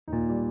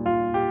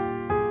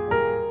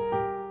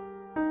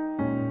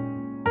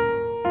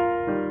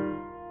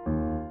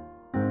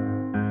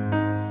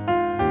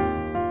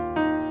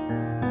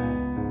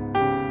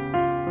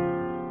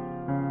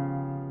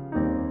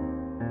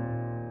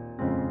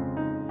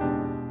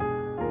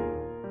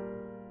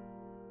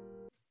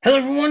Hello,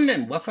 everyone,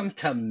 and welcome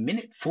to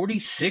minute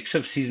 46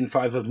 of season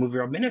 5 of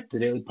MovieRob Minute, the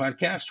daily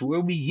podcast where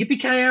we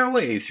yippee-ki our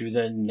way through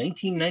the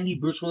 1990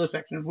 Bruce Willis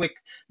action flick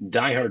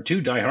Die Hard 2,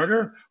 Die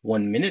Harder,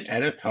 1 minute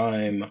at a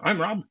time. I'm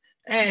Rob,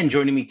 and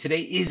joining me today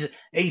is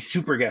a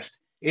super guest.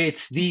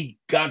 It's the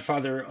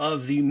godfather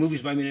of the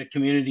Movies by Minute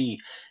community,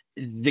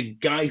 the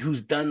guy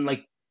who's done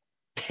like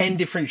 10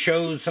 different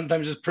shows,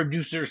 sometimes as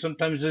producer,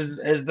 sometimes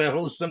as the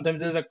host,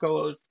 sometimes as a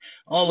co-host,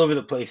 all over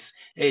the place.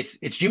 It's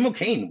Jim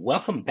O'Kane.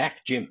 Welcome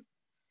back, Jim.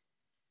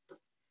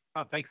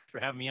 Oh, thanks for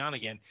having me on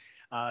again.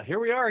 Here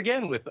we are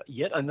again with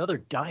yet another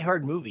Die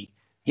Hard movie.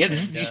 Yeah,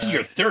 this is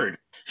your third,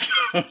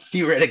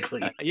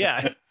 theoretically.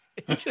 Yeah,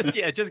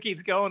 it just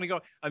keeps going and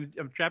going.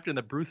 I'm trapped in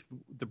the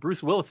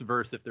Bruce Willis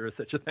verse, if there is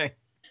such a thing.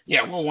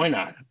 Yeah, well, why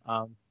not?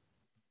 Um,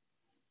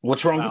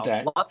 What's wrong with wow,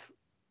 that? lots.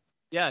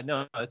 Yeah,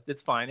 no,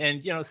 it's fine.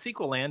 And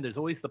sequel land. There's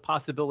always the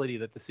possibility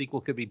that the sequel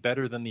could be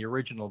better than the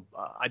original.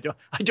 I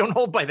don't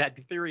hold by that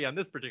theory on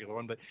this particular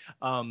one, but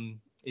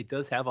it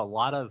does have a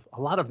lot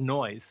of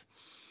noise.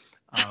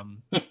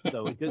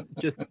 So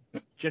just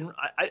general.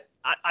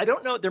 I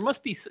don't know. There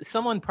must be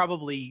someone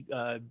probably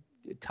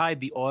tied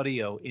the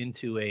audio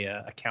into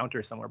a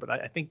counter somewhere, but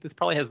I think this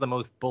probably has the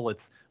most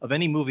bullets of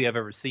any movie I've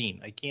ever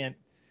seen. I can't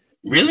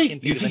Really?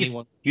 think You of think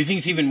anyone.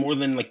 it's even more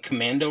than like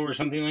Commando or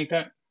something like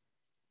that?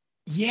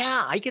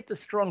 Yeah, I get the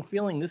strong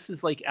feeling this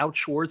is like out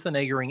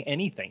Schwarzeneggering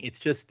anything.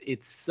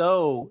 It's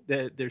so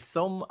that there's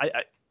so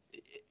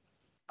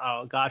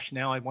oh gosh,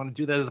 now I want to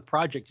do that as a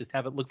project. Just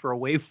have it look for a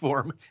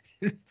waveform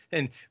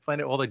and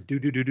find out all the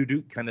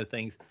do kind of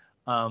things.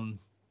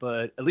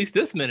 But at least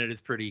this minute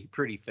is pretty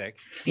thick.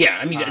 Yeah,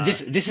 I mean, Uh,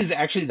 this is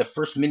actually the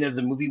first minute of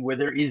the movie where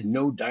there is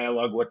no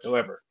dialogue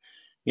whatsoever.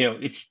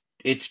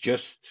 It's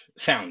just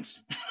sounds.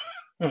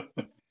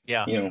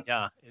 yeah, You know,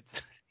 yeah,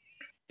 it's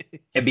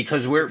and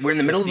because we're in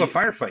the middle of a the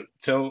firefight.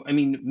 So I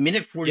mean,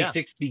 minute yeah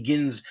 46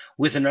 begins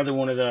with another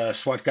one of the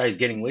SWAT guys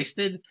getting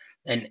wasted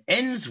and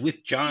ends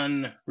with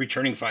John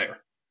returning fire.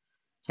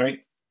 Right?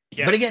 But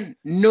yes again,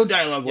 no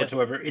dialogue yes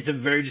whatsoever. It's a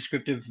very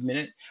descriptive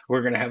minute.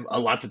 We're going to have a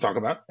lot to talk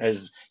about.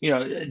 As you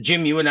know,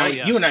 Jim, oh you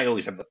yeah and I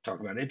always have to talk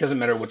about it. It doesn't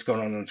matter what's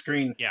going on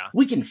screen. yeah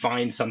We can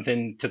find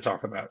something to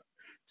talk about.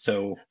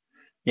 So,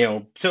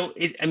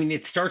 I mean,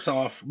 it starts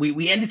off.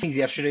 We ended things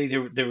yesterday.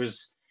 There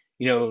was,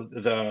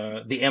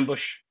 the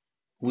ambush.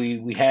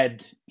 We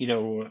had,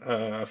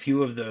 a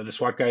few of the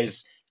SWAT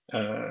guys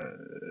uh,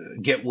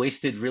 get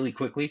wasted really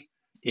quickly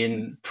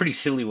in pretty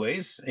silly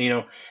ways.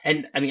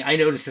 And I mean, I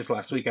noticed this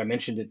last week. I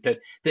mentioned it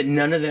that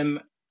none of them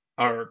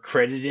are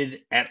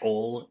credited at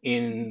all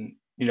in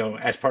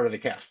as part of the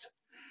cast.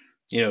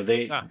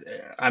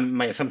 ah,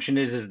 My assumption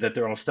is that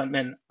they're all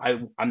stuntmen.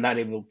 I'm not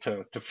able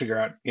to figure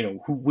out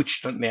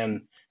which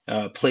stuntman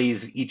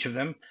plays each of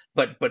them.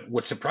 But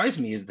what surprised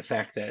me is the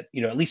fact that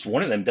at least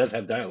one of them does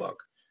have dialogue.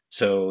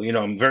 So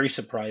I'm very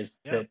surprised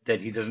yeah that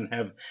he doesn't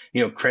have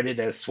credit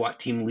as SWAT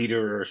team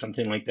leader or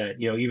something like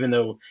that. Even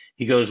though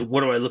he goes,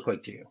 "What do I look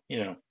like to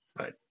you?"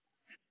 But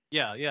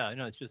yeah.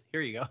 No, it's just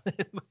here you go.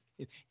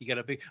 You got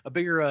a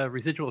bigger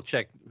residual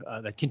check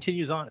that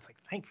continues on. It's like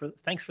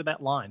thanks for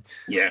that line.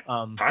 yeah,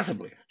 Um,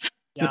 possibly.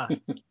 yeah,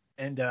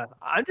 and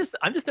I'm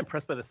just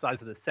impressed by the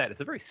size of the set.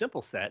 It's a very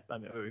simple set.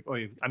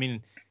 I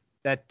mean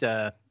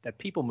that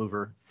people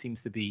mover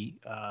seems to be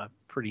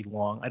pretty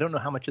long. I don't know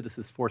how much of this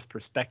is forced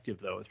perspective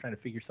though. I was trying to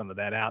figure some of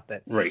that out.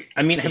 That Right.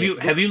 I mean, have you it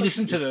have looks you like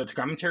listened to the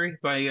commentary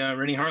by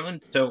Rennie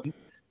Harlan? So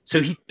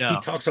he no.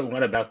 talks a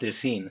lot about this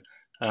scene,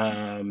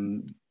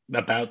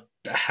 about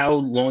how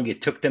long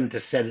it took them to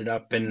set it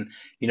up, and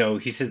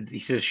he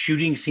says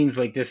shooting scenes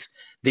like this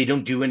they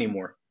don't do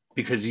anymore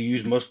because you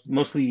use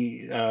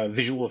mostly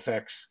visual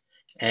effects,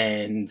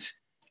 and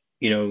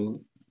you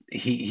know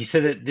he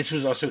said that this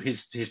was also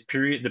his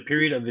period, the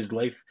period of his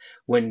life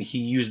when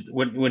he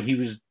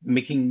was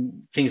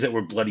making things that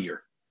were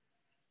bloodier.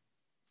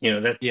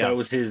 That Yeah.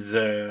 was his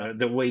Uh,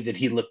 the way that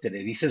he looked at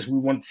it. He says we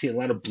want to see a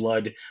lot of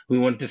blood. We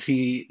want to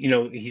see,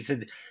 he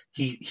said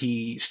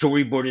he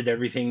storyboarded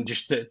everything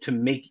just to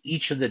make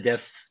each of the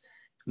deaths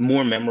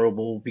more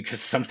memorable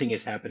because something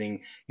is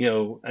happening.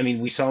 I mean,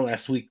 we saw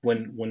last week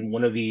when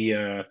one of the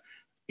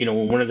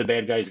when one of the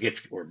bad guys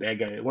gets or bad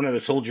guy one of the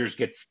soldiers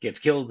gets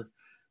killed.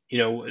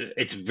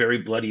 It's very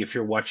bloody if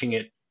you're watching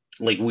it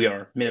like we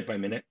are minute by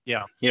minute.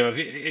 yeah.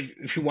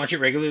 If you watch it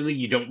regularly,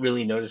 you don't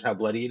really notice how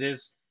bloody it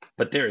is,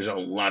 but there is a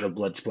lot of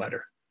blood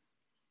splatter.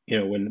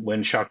 When Oh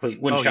yeah.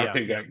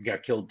 Shockley Yeah.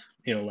 got killed,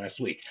 last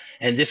week,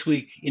 and this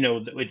week,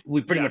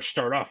 we pretty Yeah. much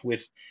start off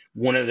with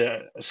one of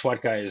the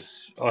SWAT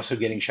guys also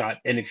getting shot.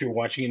 And if you're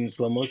watching it in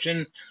slow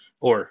motion,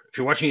 or if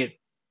you're watching it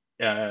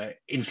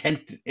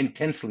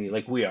intensely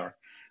like we are,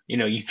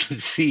 you can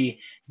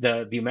see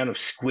the amount of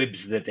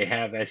squibs that they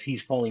have as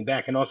he's falling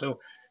back, and also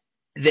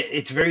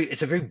it's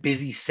a very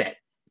busy set.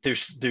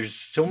 There's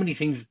so many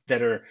things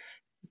that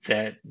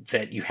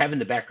you have in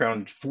the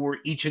background for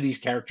each of these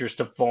characters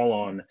to fall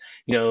on.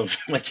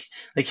 Like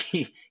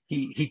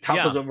he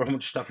topples Yeah. over a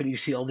bunch of stuff, and you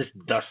see all this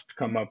dust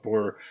come up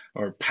or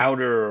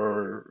powder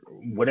or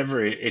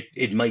whatever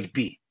it might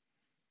be.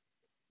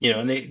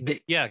 And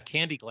they Yeah,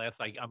 candy glass.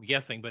 I'm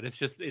guessing, but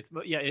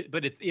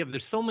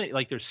there's so many,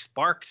 like there's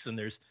sparks and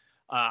there's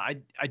I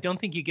don't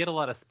think you get a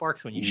lot of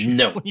sparks when you shoot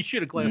no, when you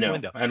shoot a glass no,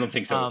 window. I don't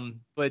think so.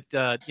 But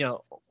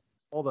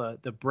all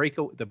the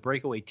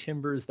breakaway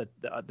timbers that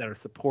are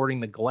supporting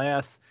the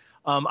glass.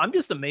 I'm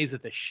just amazed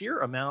at the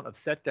sheer amount of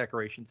set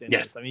decorations in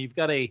Yes. this. I mean, you've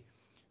got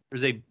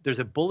there's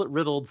a bullet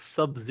riddled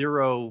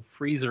Sub-Zero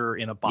freezer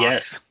in a box.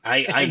 Yes,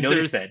 I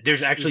noticed that.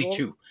 There's actually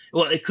two.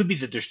 Well, it could be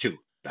that there's two.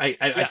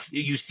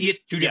 You see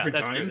it two different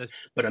times,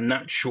 but I'm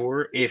not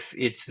sure if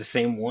it's the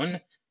same one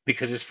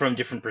because it's from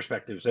different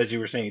perspectives. As you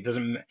were saying, it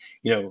doesn't,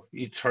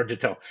 it's hard to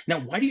tell. Now,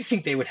 why do you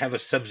think they would have a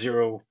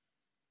Sub-Zero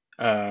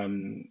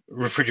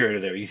refrigerator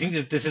there? You think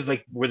that this is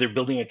like where they're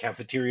building a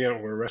cafeteria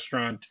or a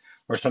restaurant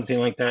or something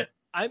like that?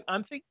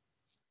 I'm thinking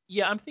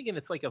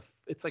it's like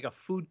a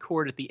food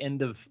court at the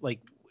end of like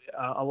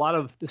a lot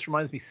of this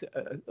reminds me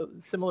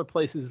similar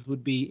places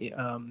would be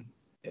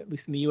at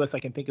least in the U.S. I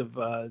can think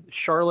of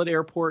Charlotte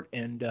Airport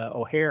and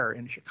O'Hare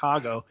in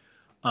Chicago.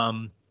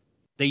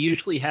 They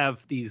usually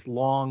have these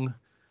long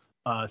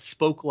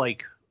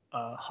spoke-like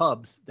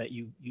hubs that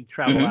you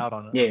travel out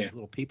on,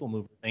 little people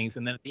mover things,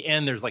 and then at the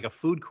end there's like a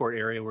food court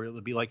area where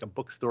it'll be like a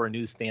bookstore, a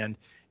newsstand,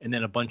 and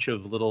then a bunch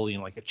of little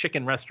like a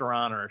chicken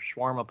restaurant or a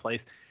shawarma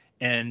place,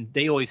 and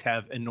they always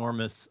have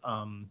enormous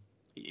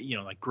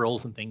like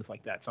grills and things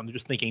like that. So I'm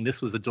just thinking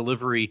this was a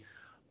delivery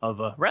of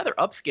a rather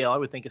upscale, I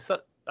would think.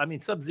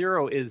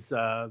 Sub-Zero is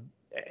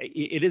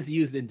it is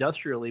used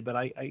industrially, but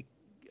I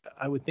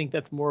would think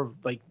that's more of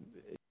like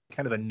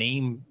kind of a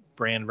name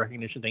brand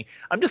recognition thing.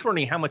 I'm just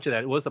wondering how much of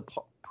that was a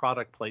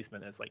product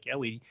placement. It's like,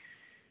 we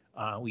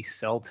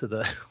sell to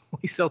the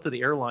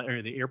airline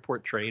or the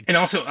airport trade. And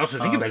also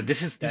think about it.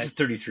 This is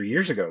 33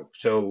 years ago.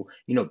 So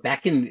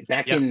back in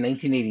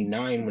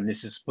 1989 when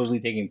this is supposedly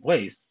taking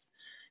place,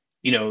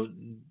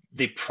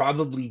 they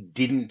probably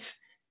didn't.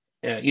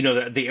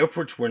 The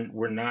airports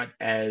were not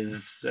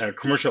as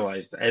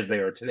commercialized as they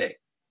are today.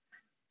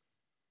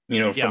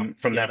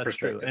 From that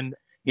perspective. And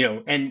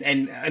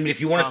and I mean,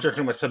 if you want to start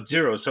talking about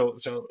Sub-Zero, so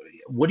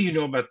what do you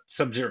know about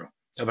Sub-Zero,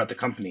 about the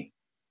company?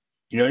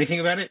 You know anything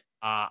about it?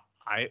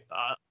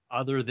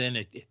 Other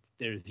than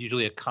there's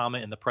usually a comma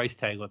in the price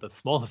tag with the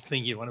smallest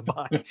thing you want to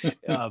buy.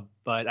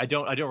 But I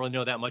don't really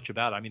know that much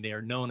about it. I mean, they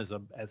are known as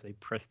a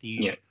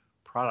prestige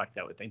product,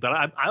 I would think. But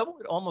I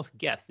would almost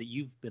guess that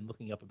you've been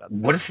looking up about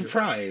Sub-Zero. What a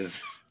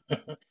surprise.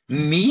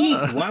 Me?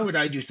 Why would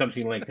I do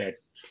something like that?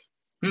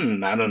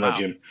 I don't know,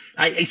 Jim.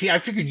 I see. I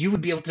figured you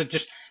would be able to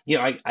just,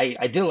 I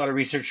did a lot of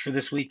research for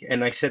this week,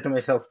 and I said to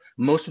myself,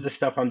 most of the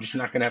stuff I'm just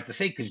not going to have to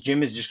say because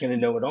Jim is just going to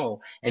know it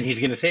all, and he's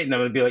going to say it, and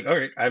I'm going to be like, all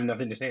right, I have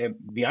nothing to say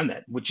beyond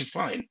that, which is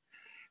fine.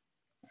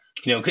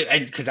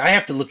 Because I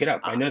have to look it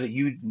up. I know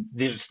that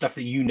there's stuff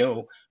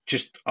that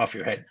just off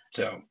your head.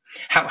 So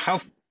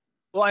how?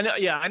 Well, I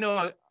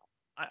know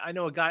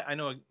a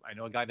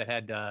guy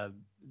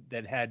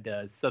that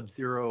had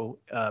Sub-Zero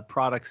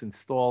products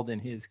installed in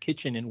his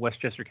kitchen in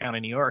Westchester County,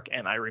 New York,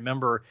 and I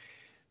remember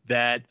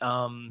that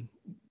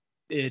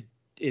it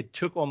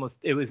took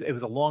it was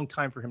a long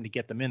time for him to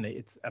get them in.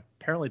 It's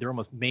apparently they're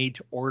almost made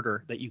to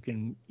order, that you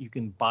can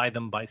buy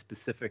them by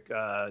specific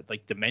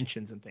like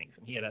dimensions and things.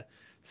 And he had a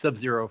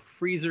Sub-Zero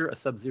freezer, a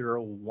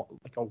Sub-Zero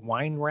like a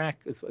wine rack.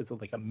 It's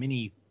like a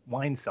mini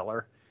wine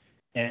cellar,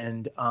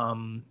 and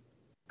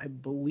I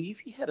believe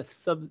he had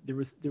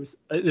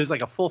there's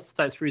like a full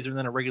size freezer and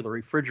then a regular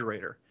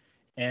refrigerator,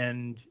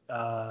 and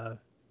the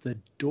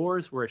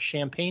doors were a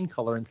champagne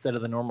color instead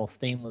of the normal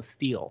stainless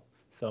steel.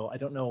 So I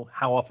don't know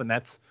how often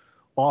that's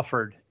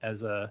offered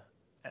as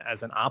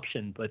an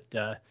option, but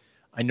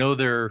I know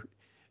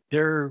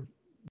they're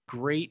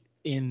great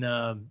in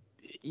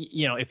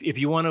if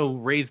you want to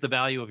raise the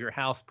value of your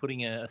house,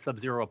 putting a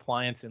Sub-Zero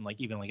appliance in, like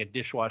even like a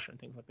dishwasher and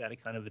things like that.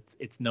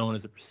 It's known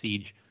as a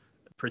prestige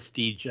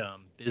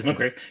business.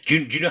 Okay.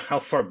 Do you know how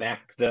far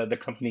back the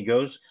company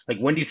goes? Like,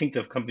 when do you think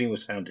the company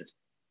was founded?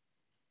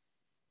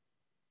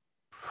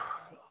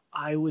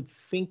 I would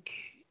think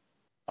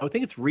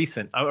it's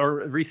recent,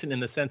 or recent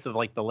in the sense of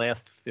like the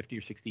last 50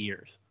 or 60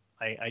 years.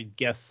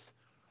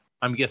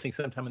 I'm guessing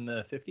sometime in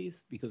the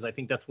 50s, because I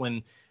think that's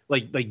when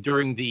like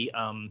during the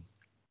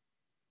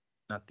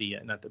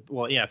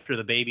after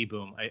the baby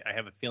boom, I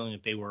have a feeling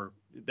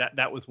that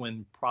that was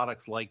when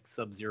products like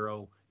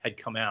Sub-Zero had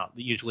come out.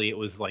 Usually it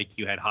was like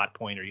you had Hot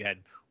Point or you had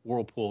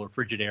Whirlpool or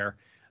Frigidaire.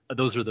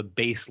 Those are the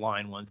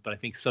baseline ones, but I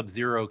think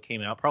Sub-Zero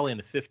came out probably in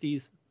the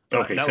 50s.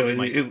 Okay, so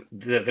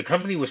the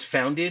company was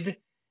founded.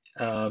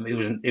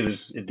 It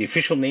was the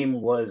official name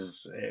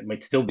was, it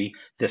might still be,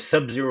 the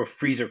Sub-Zero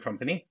Freezer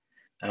Company,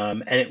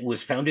 and it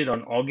was founded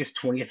on August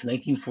 20th,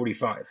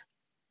 1945.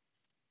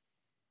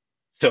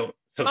 So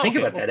think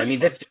about that. I mean,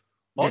 that's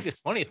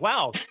August 20th.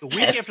 Wow, the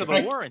week after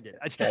the war ended.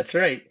 That's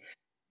right.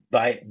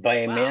 By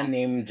a man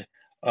named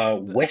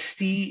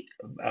Westy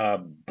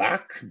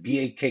Bach,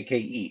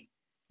 Bakke.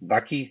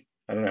 Bakke.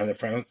 I don't know how to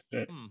pronounce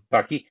it.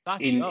 Bakke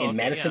in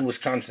Madison,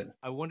 Wisconsin.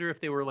 I wonder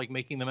if they were like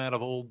making them out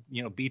of old,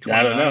 B-29.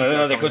 I don't know.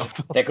 No, that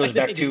goes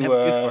back to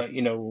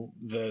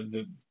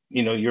the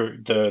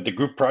the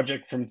group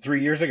project from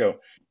 3 years ago.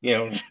 You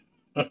know,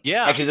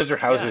 Yeah, actually, those are yeah,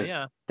 houses.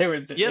 yeah, They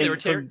were yeah. They were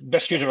for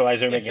best years of our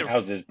lives. They were yeah, making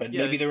houses, but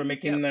yeah, maybe they were yeah.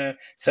 making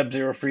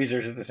Sub-Zero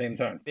freezers at the same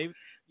time. They,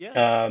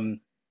 yeah,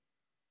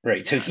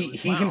 Right. So yeah. It he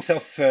was he wow.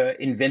 himself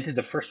invented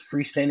the first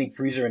freestanding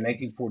freezer in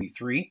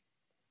 1943,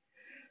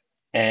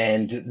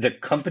 and the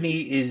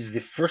company is the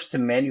first to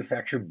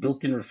manufacture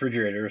built-in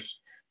refrigerators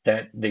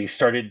that they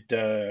started,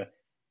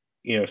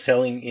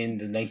 selling in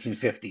the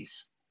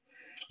 1950s.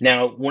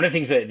 Now, one of the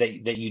things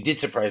that you did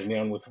surprise me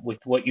on with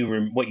what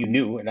you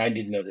knew, and I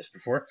didn't know this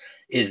before,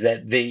 is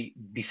that they,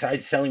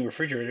 besides selling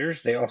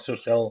refrigerators, they also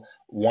sell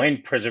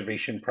wine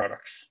preservation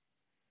products.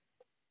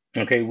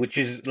 Okay, which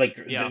is like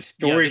the Yeah, yeah.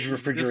 storage This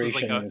was like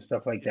refrigeration a and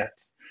stuff like that.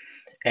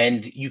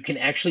 And you can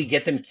actually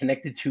get them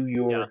connected to yeah.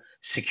 your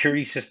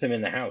security system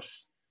in the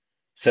house,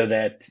 so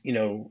that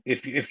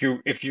if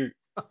you're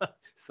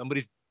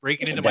Somebody's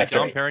breaking into my that's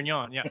Dom right.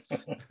 Perignon. Yeah.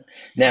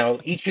 Now,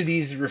 each of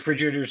these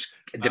refrigerators,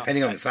 Wow.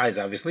 depending on the size,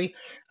 obviously,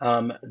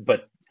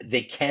 but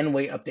they can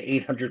weigh up to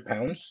 800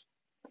 pounds,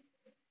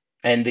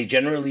 and they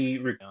generally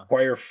Yeah.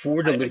 require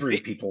four I delivery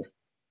people.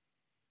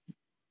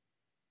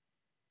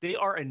 they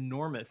are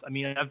enormous. I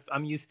mean,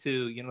 I'm used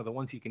to, the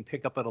ones you can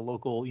pick up at a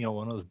local,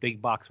 one of those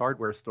big box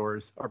hardware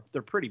stores.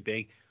 They're pretty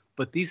big,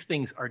 but these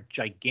things are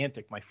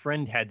gigantic. My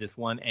friend had this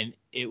one, and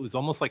it was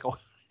almost like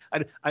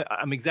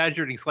I'm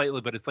exaggerating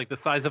slightly, but it's like the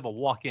size of a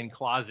walk-in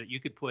closet. You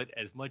could put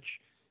as much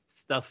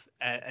stuff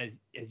as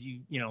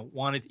you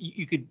wanted.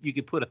 You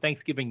could put a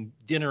Thanksgiving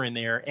dinner in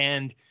there,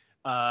 and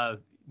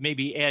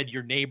maybe add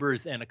your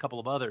neighbors and a couple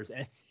of others,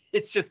 and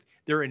it's just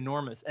they're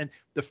enormous. And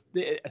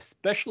the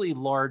especially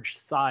large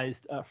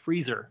sized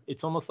freezer,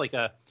 it's almost like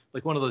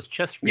one of those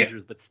chest Yeah,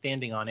 freezers, but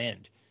standing on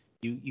end.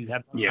 You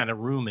have that yeah, kind of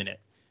room in it,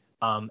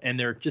 and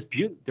they're just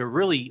beautiful. They're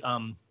really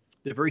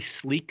they're very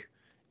sleek,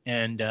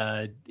 and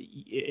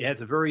it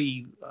has a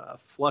very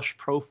flush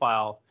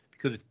profile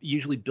because it's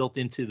usually built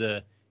into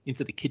the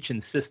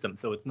kitchen system.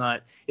 So it's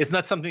not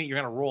something that you're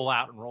going to roll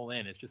out and roll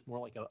in. It's just more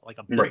like a right.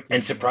 And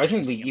built-in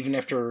surprisingly, unit. even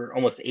after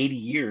almost 80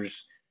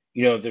 years,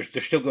 they're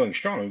still going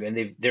strong, and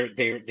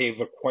they've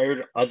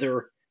acquired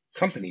other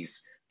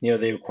companies.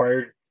 They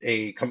acquired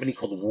a company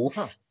called Huh.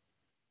 Wolf,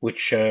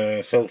 which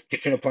sells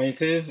kitchen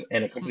appliances,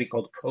 and a Hmm. company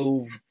called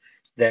Cove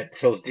that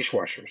sells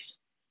dishwashers.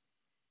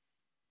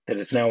 That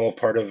is now all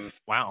part of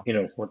Wow.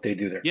 what they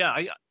do there.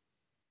 Yeah,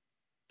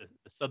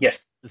 the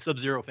Yes,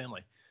 Sub-Zero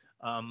family.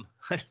 I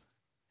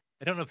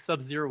don't know if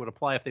Sub-Zero would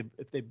apply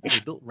if they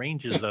built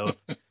ranges though.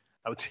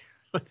 I would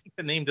I think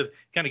the name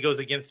kind of goes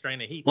against trying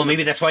to heat well, maybe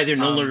something. that's why they're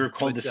no longer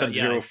called the But yeah,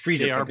 Sub-Zero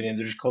Freezer they are. Company, and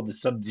they're just called the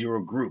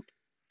Sub-Zero Group.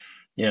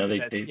 You know, they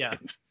That they yeah,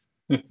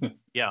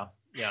 yeah,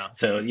 yeah.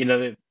 so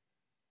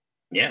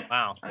yeah.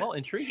 Wow. Well,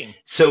 intriguing.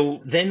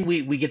 So then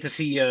we get to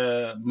see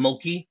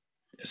Mulkey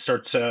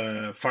starts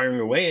firing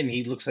away, and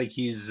he looks like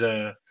he's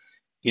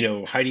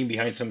hiding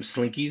behind some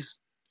slinkies,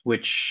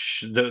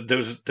 which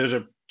those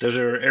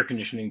are air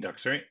conditioning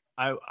ducts, right?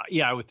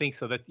 I would think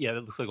so. That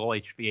looks like all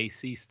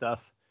HVAC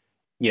stuff.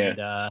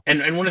 Yeah.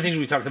 And And one of the things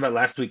we talked about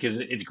last week is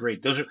it's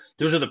great. Those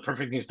are the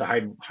perfect things to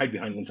hide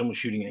behind when someone's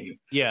shooting at you.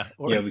 yeah,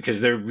 or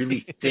Because they're really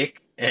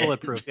thick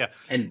bulletproof. Yeah,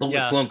 and bullets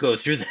yeah. won't go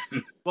through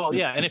them. Well,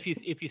 yeah, and if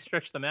you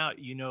stretch them out,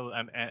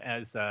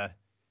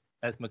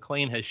 as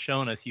McLean has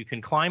shown us, you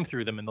can climb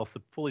through them and they'll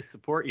fully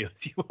support you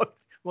as you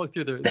walk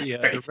through That's the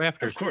right.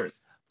 rafters. Of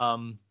course.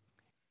 Um,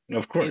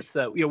 Of course. it's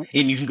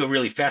And you can go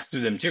really fast through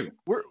them too.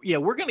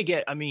 we're gonna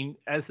get. I mean,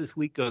 as this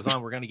week goes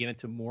on, we're gonna get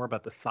into more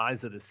about the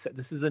size of this set.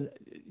 This is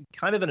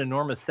kind of an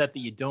enormous set that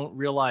you don't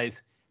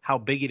realize how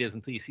big it is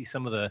until you see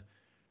some of the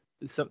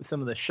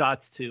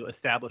shots to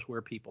establish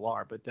where people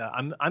are. But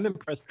I'm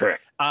impressed.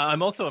 Correct.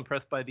 I'm also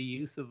impressed by the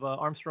use of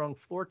Armstrong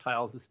floor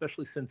tiles,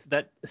 especially since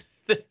that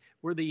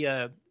where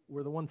the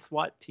one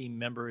SWAT team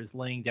member is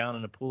laying down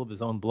in a pool of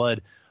his own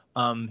blood.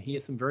 He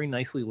has some very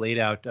nicely laid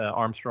out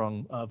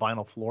Armstrong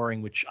vinyl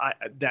flooring, which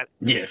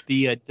Yeah.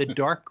 the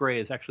dark gray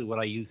is actually what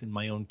I use in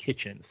my own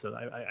kitchen, so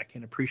I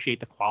can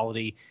appreciate the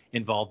quality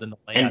involved in the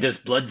layout. And does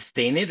blood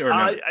stain it or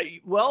not?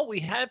 Well,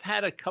 we have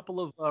had a couple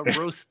of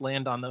roasts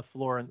land on the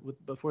floor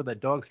before the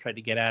dogs tried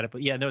to get at it,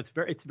 but yeah, no, it's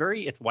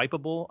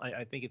wipeable.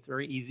 I think it's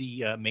very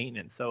easy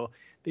maintenance, so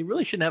they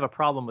really shouldn't have a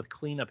problem with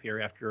cleanup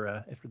here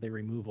after they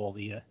remove all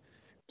the.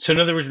 So in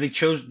other words, they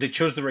chose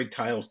the right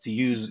tiles to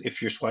use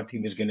if your SWAT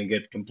team is going to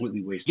get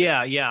completely wasted.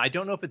 Yeah. I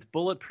don't know if it's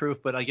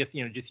bulletproof, but I guess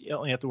just you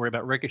only have to worry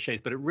about ricochets.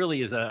 But it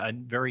really is a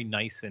very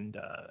nice and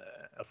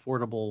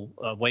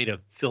affordable way to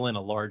fill in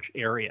a large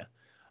area.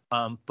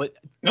 But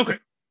Okay.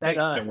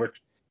 that works.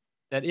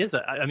 that is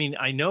I mean,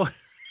 I know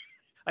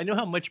I know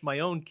how much my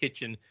own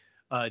kitchen,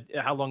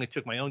 how long it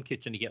took my own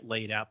kitchen to get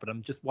laid out. But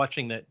I'm just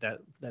watching that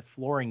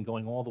flooring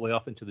going all the way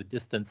off into the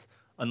distance,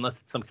 unless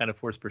it's some kind of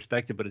forced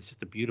perspective. But it's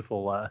just a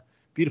beautiful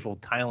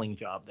tiling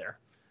job there.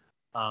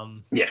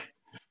 Yeah.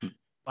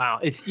 Wow,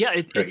 it's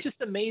Great.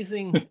 just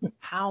amazing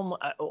how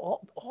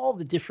all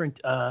the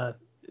different the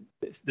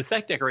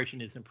set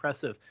decoration is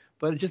impressive,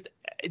 but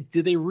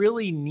do they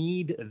really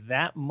need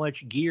that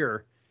much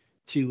gear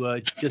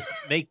just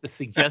make the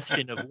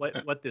suggestion of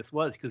what this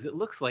was, because it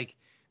looks like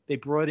they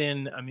brought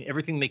in, I mean,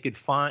 everything they could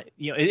find.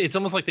 It's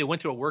almost like they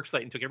went to a work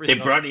site and took everything.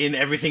 They brought in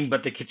everything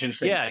but the kitchen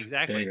sink. Yeah,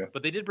 exactly.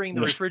 But they did bring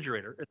the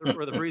refrigerator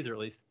or the freezer at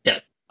least.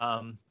 Yes.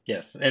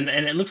 Yes, and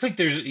it looks like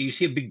you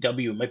see a big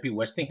W. It might be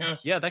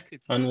Westinghouse. Yeah, that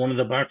could on one of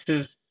the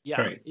boxes.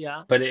 Yeah, right.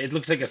 Yeah. But it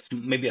looks like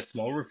maybe a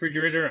small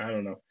refrigerator. I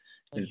don't know.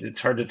 It's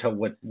hard to tell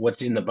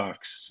what's in the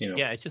box.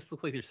 Yeah, it just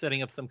looks like they're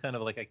setting up some kind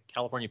of like a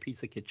California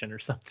pizza kitchen or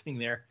something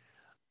there.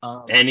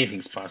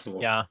 Anything's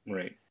possible. Yeah.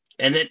 Right.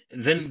 And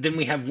then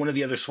we have one of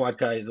the other SWAT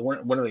guys, one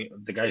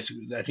of the guys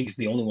who I think is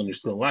the only one who's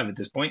still alive at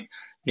this point.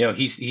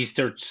 He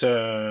starts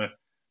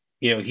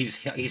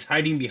he's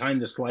hiding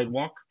behind the slide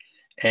walk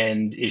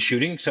and is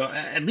shooting. So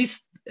at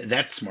least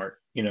that's smart.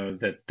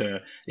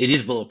 That it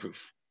is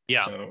bulletproof.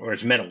 Yeah. Or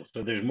it's metal,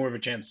 so there's more of a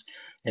chance.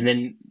 And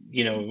then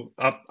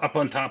up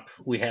on top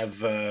we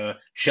have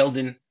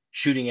Sheldon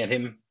shooting at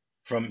him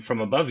from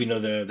above.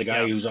 The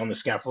guy who's on the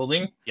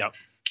scaffolding. Yep.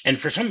 And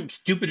for some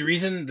stupid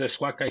reason, the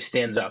SWAT guy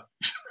stands up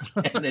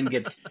and then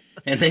gets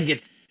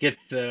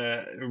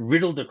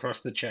riddled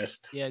across the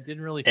chest. Yeah,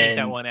 didn't really take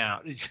that one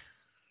out.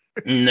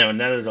 No,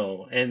 not at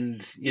all.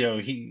 And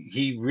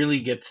he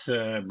really gets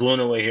blown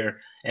away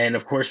here. And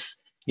of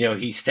course,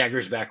 he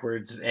staggers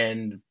backwards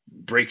and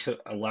breaks a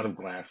lot of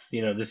glass.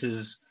 This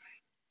is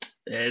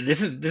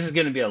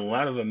going to be a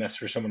lot of a mess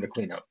for someone to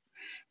clean up.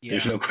 Yeah.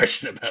 There's no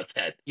question about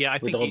that. Yeah, I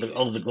think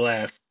all the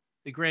glass.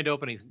 The grand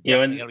opening is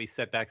definitely going to be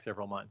set back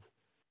several months.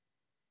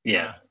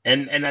 Yeah,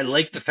 and I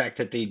like the fact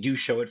that they do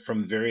show it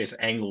from various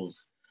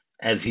angles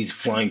as he's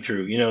flying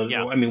through.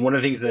 I mean, one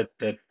of the things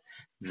that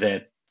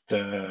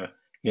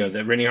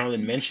Rennie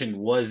Harlan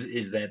mentioned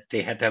is that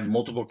they had to have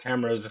multiple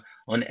cameras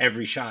on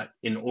every shot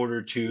in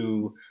order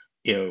to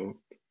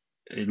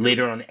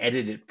later on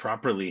edit it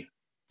properly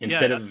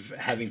instead of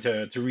having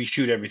to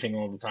reshoot everything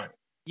all the time.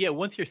 Yeah,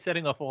 once you're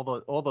setting off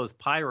all those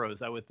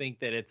pyros, I would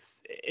think that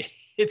it's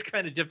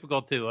kind of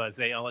difficult to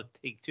say, "Oh, let's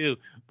take two,"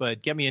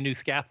 but get me a new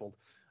scaffold.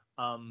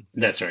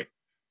 That's right.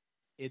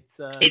 It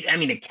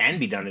can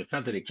be done. It's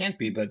not that it can't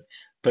be, but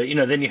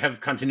then you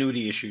have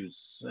continuity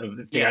issues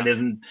if the guy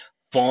doesn't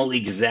fall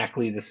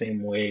exactly the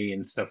same way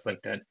and stuff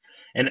like that.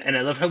 And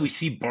I love how we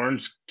see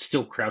Barnes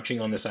still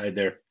crouching on the side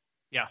there.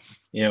 Yeah.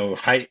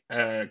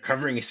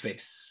 Covering his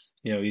face.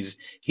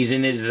 He's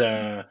in his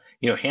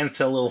Han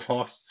Solo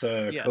Hoth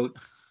coat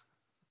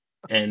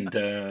and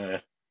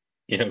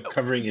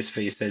covering his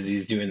face as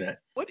he's doing that.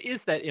 What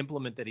is that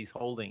implement that he's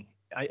holding?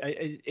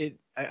 I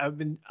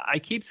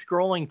keep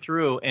scrolling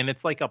through, and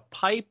it's like a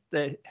pipe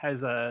that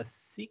has a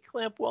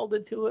C-clamp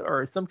welded to it,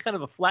 or some kind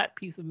of a flat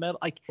piece of metal.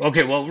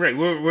 Okay, well, right,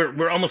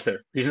 we're almost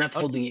there. He's not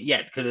holding it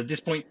yet, because at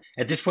this point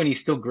he's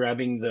still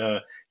grabbing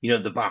the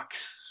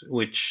box,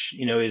 which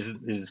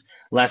is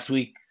last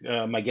week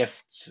my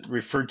guest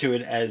referred to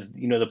it as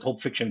the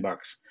Pulp Fiction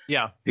box.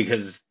 Yeah.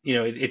 Because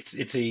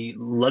it's a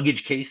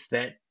luggage case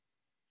that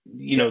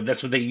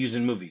that's what they use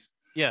in movies.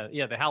 Yeah,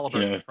 the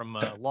Halliburton from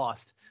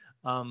Lost.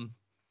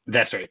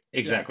 That's right,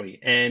 exactly.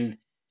 Yeah.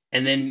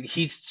 And then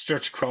he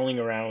starts crawling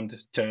around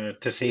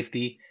to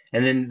safety,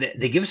 and then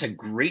they give us a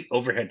great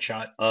overhead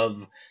shot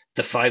of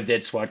the 5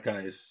 dead SWAT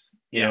guys.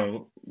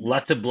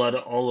 Lots of blood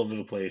all over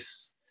the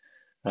place.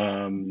 They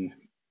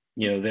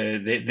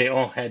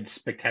all had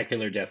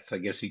spectacular deaths, I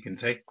guess you can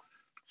say,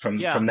 from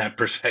that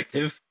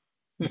perspective.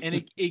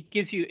 And it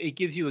gives you a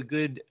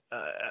good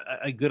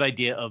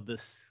idea of the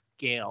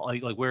scale,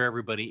 like where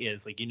everybody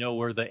is,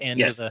 where the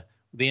end of the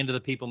end of the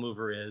people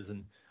mover is,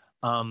 and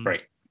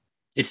right.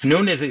 It's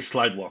known as a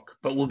slide walk,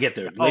 but we'll get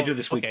there later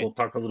this week. Okay. We'll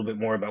talk a little bit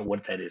more about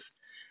what that is.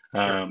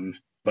 Sure.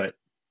 But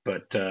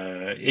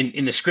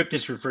in the script,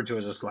 it's referred to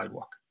as a slide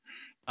walk.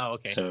 Oh,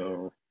 okay.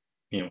 So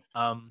I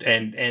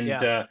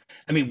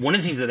mean, one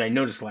of the things that I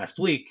noticed last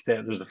week,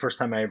 that was the first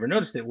time I ever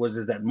noticed it,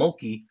 is that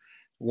Mulkey,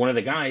 one of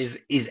the guys,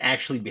 is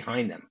actually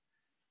behind them,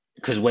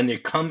 because when they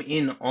come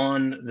in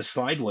on the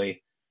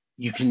slideway,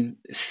 you can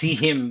see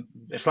him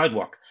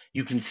slidewalk.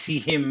 You can see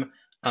him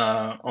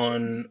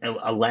on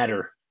a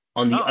ladder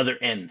on the other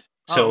end.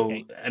 So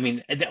okay. I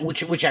mean,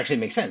 which actually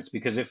makes sense,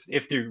 because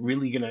if they're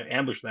really going to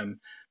ambush them,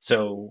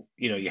 so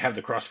you have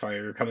the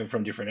crossfire coming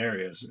from different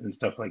areas and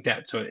stuff like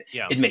that. So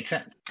it makes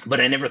sense.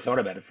 But I never thought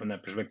about it from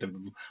that perspective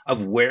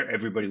of where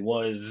everybody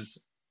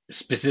was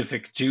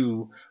specific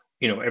to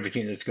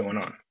everything that's going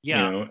on.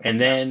 Yeah. And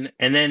then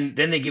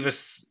they give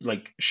us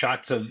like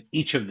shots of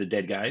each of the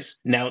dead guys.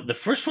 Now the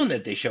first one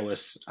that they show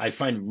us, I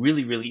find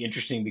really, really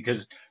interesting,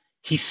 because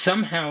he's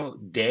somehow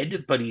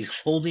dead, but he's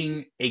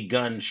holding a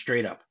gun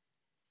straight up.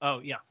 Oh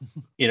yeah.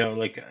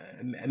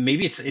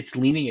 Maybe it's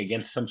leaning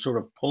against some sort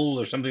of pole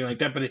or something like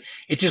that, but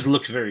it just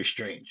looks very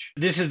strange.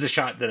 This is the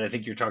shot that I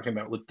think you're talking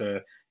about with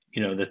the,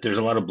 that there's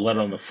a lot of blood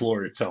on the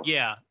floor itself.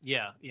 Yeah.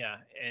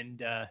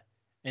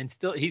 And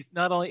still, he's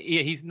not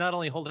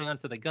only holding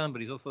onto the gun,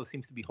 but he also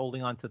seems to be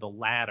holding onto the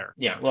ladder.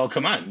 Yeah. Well,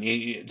 come on.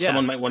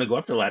 Someone might want to go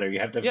up the ladder. You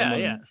have to have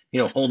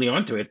someone, holding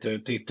onto it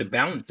to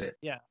balance it.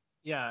 Yeah.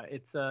 Yeah.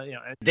 It's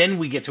Then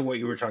we get to what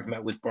you were talking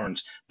about with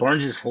Barnes.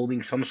 Barnes is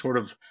holding some sort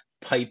of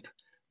pipe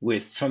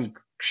with some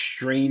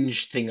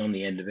strange thing on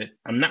the end of it.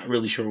 I'm not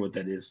really sure what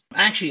that is.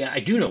 Actually, I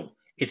do know.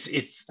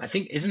 It's I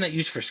think, isn't that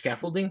used for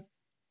scaffolding?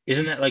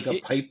 Isn't that like a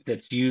It, pipe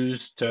that's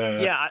used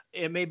yeah,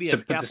 it may be a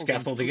put the scaffolding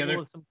scaffold tool together?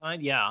 of some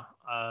kind. Yeah.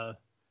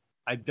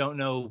 I don't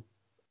know.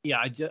 Yeah,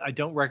 I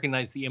don't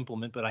recognize the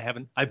implement, but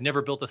I've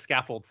never built a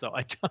scaffold, so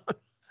I don't.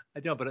 I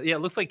don't. But yeah,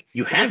 it looks like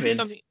You it must be haven't?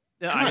 something.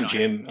 Yeah, Come I on, know.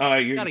 Jim.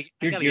 I gotta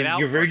get You're out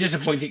very first.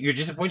 disappointing. You're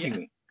disappointing Yeah.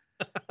 me.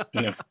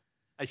 You know,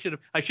 I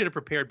should have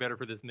prepared better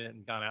for this minute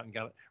and gone out and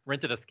got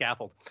rented a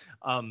scaffold.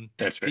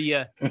 that's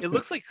right. It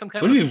looks like some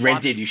kind What of do a you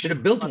rented? slotted. You should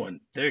have built slotted one.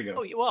 There you go.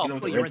 oh You don't have well,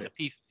 to you rent rent the it.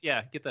 piece.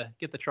 Yeah, get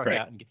the truck Right.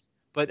 out and get.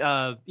 But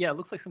yeah, it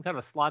looks like some kind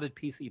of a slotted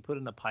piece that you put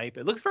in the pipe.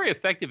 It looks very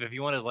effective if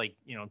you want to like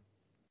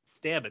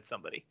stab at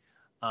somebody.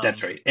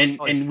 That's right. And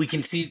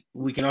Probably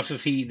we can also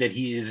see that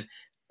he is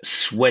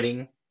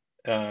sweating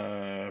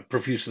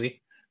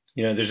profusely.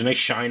 There's a nice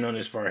shine on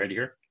his forehead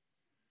here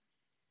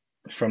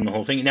from the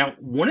whole thing. Now,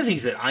 one of the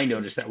things that I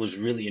noticed that was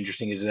really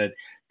interesting is that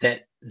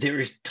there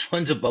is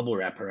tons of bubble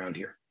wrap around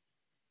here.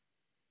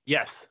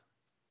 yes.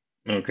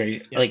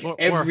 Okay, Yeah, like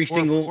every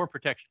single. more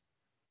protection.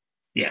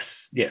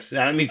 Yes.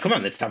 I mean, come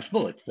on, that stops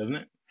bullets, doesn't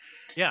it?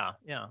 Yeah.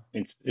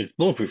 It's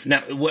bulletproof.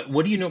 Now,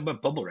 what do you know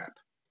about bubble wrap?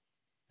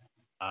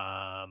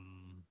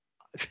 Um,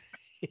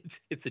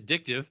 it's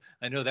addictive.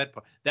 I know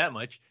that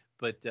much,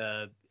 but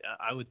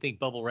I would think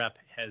bubble wrap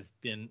has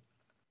been.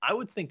 I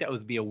would think that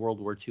would be a World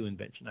War II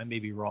invention. I may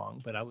be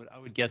wrong, but I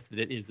would guess that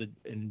it is an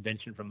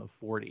invention from the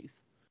 40s.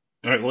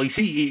 All right. Well, you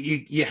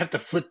see, you have to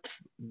flip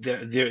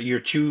your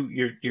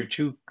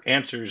two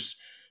answers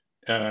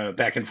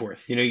back and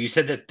forth. You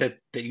said that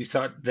you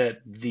thought that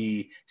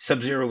the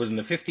Sub-Zero was in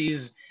the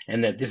 50s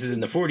and that this is in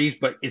the 40s,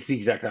 but it's the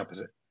exact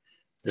opposite.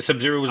 The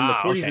Sub-Zero was in the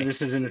 40s and Okay.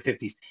 this is in the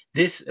 50s.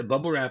 This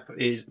bubble wrap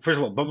is, first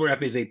of all, bubble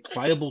wrap is a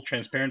pliable,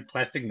 transparent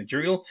plastic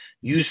material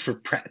used for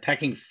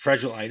packing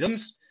fragile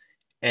items,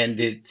 and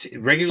it's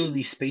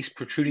regularly spaced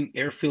protruding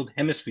air-filled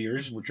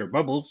hemispheres, which are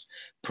bubbles,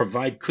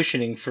 provide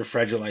cushioning for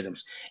fragile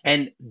items.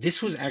 And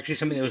this was actually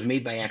something that was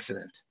made by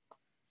accident.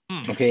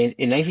 Okay,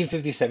 in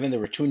 1957, there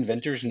were two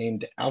inventors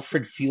named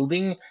Alfred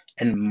Fielding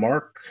and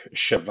Mark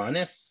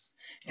Chavanes,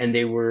 and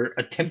they were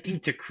attempting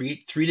to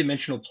create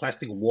three-dimensional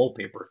plastic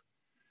wallpaper.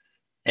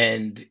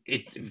 And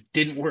it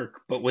didn't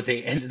work, but what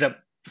they ended up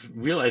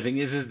realizing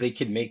is they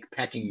could make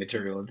packing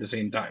material at the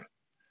same time.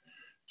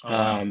 Oh,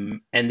 wow.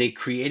 And they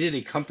created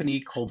a company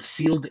called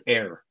Sealed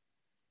Air,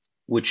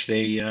 which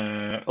they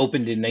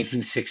opened in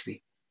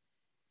 1960.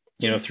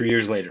 3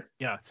 years later.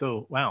 Yeah.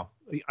 So wow.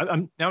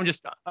 I was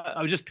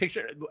just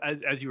picturing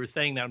as you were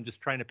saying that I'm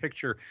just trying to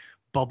picture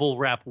bubble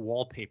wrap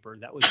wallpaper.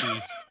 That would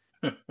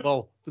be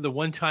well, for the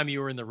one time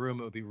you were in the room,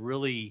 it would be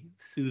really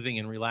soothing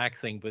and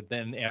relaxing. But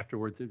then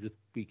afterwards, it would just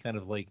be kind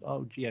of like,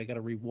 oh, gee, I got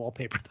to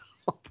re-wallpaper the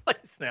whole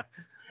place now.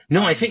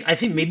 No, I think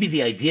maybe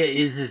the idea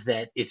is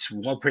that it's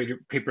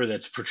wallpaper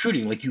that's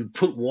protruding. Like you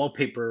put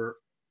wallpaper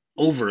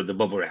over the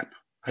bubble wrap.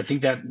 I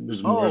think that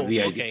was more of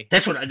the idea. Okay.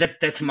 That's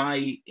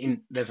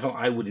how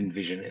I would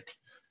envision it.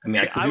 I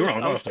mean, I could be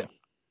wrong also.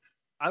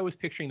 I was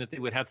picturing that they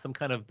would have some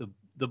kind of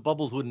the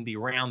bubbles wouldn't be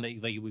round.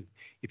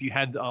 If you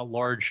had a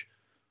large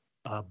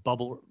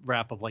bubble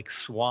wrap of like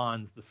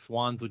swans, the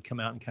swans would come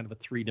out in kind of a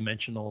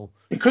three-dimensional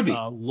It could be.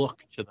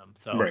 look to them.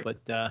 So, right.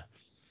 But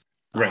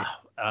right.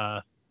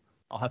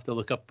 I'll have to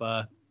look up.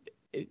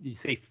 You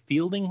say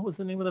Fielding was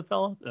the name of the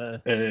fellow?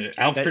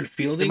 Alfred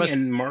Fielding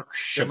and Mark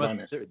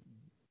Chavanes.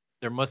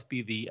 There must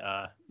be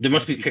there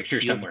must be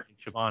pictures somewhere.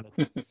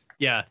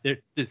 Yeah,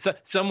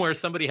 somewhere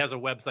somebody has a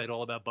website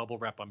all about bubble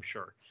wrap, I'm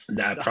sure.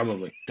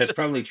 Probably. That's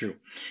probably true.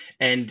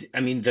 And I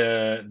mean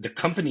the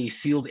company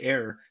Sealed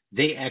Air,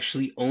 they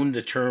actually own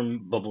the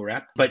term bubble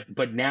wrap,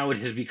 but now it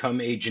has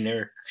become a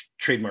generic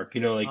trademark,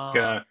 like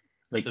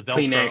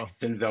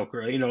Kleenex and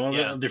Velcro, all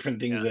the different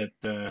things that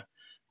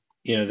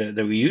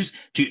that we use.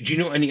 Do you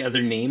know any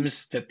other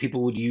names that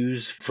people would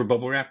use for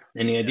bubble wrap?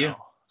 Any idea? No.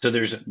 So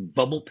there's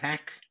bubble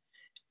pack,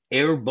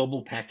 air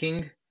bubble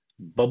packing,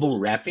 bubble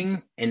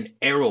wrapping, and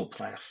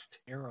Aeroplast.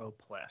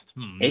 Aeroplast.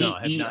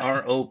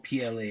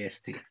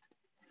 Aeroplast.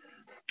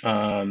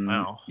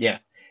 Wow. Yeah.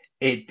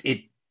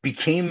 It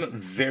became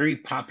very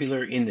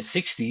popular in the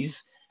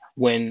 60s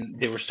when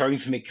they were starting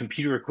to make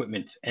computer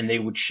equipment, and they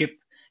would ship,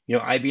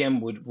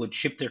 IBM would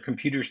ship their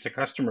computers to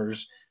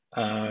customers,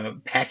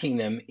 packing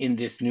them in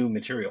this new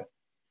material,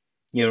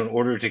 in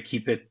order to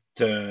keep it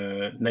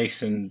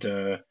nice and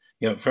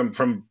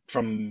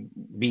from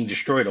being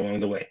destroyed along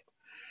the way.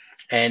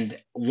 And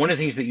one of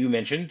the things that you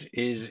mentioned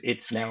is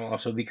it's now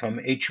also become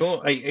a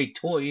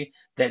toy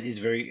that is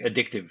very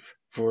addictive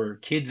for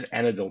kids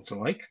and adults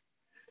alike,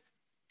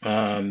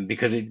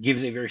 because it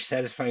gives a very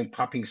satisfying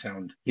popping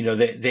sound.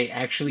 They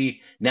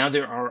actually, now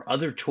there are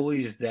other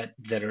toys that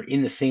are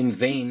in the same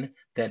vein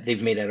that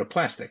they've made out of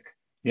plastic.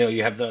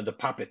 You have the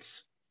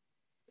Poppets,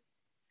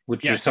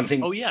 which is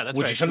something. Oh yeah, that's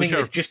which right. is something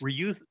that just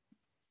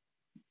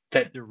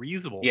they're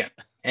reusable. Yeah,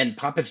 and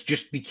Poppets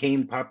just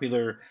became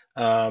popular,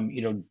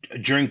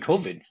 during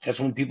COVID. That's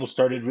when people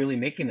started really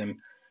making them,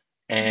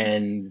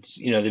 and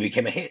they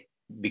became a hit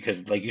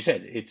because, like you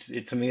said, it's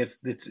something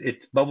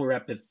it's bubble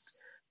wrap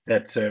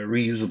that's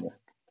reusable.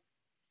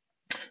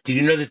 Did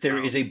you know that there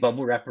Wow. is a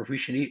bubble wrap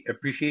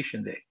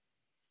appreciation day?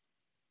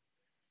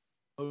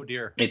 Oh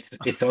dear.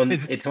 It's on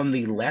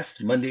the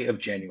last Monday of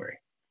January.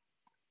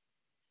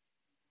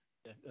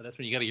 That's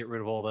when you got to get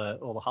rid of all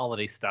the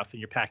holiday stuff, and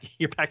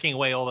you're packing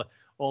away all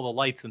the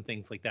lights and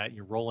things like that. And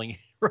you're rolling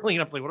rolling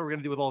it up like, what are we going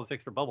to do with all this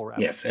extra bubble wrap?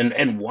 Yes,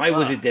 and why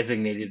was Ah, it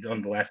designated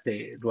on the last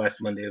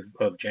Monday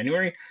of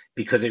January?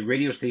 Because a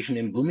radio station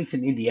in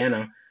Bloomington,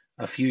 Indiana,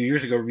 a few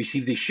years ago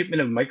received a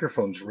shipment of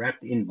microphones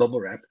wrapped in bubble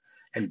wrap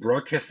and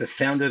broadcast the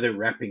sound of their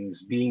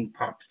wrappings being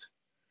popped.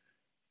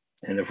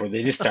 And therefore,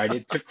 they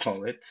decided to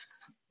call it,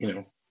 you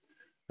know,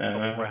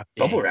 bubble wrap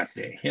Bubble day. Wrap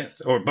Day. Yes,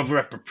 or Bubble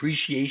Wrap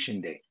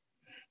Appreciation Day.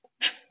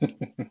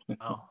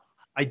 Oh,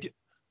 I do.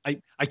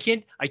 I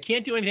can't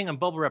do anything on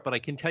bubble wrap, but I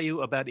can tell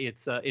you about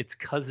its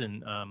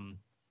cousin,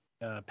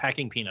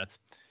 packing peanuts,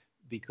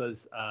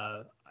 because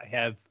I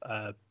had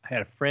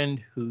a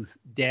friend whose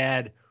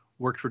dad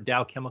worked for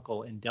Dow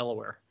Chemical in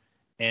Delaware,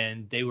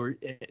 and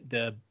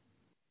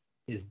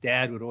his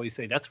dad would always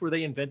say that's where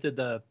they invented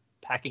the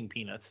packing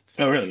peanuts.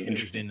 Oh, really? It was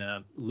Interesting.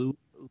 in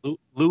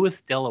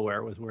Lewis,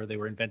 Delaware, was where they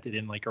were invented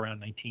in like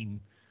around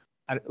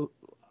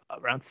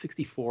around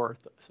 64,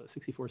 so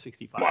 64,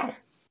 65. Wow.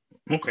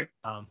 Okay.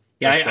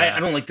 Yeah, But I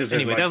don't like those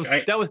as anyway,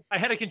 much. that was I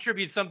had to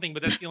contribute something,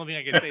 but that's the only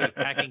thing I can say is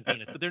packing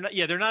peanuts. But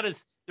they're not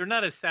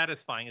as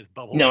satisfying as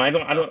bubble No, wrap.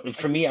 I don't.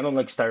 For me, I don't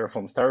like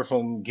styrofoam.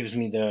 Styrofoam gives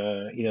me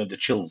the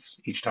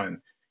chills each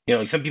time.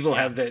 Like some people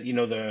Yeah, have that,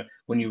 the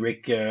when you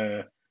rake,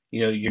 your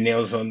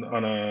nails yeah,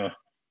 on a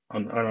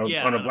on a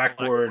blackboard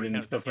blackboard and kind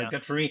of stuff like yeah.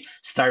 that. For me,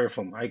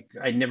 styrofoam.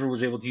 I never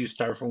was able to use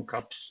styrofoam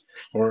cups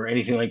or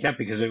anything like that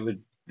because it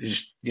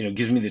just,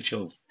 gives me the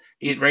chills.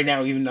 It right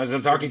now, even as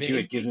I'm There talking to you, may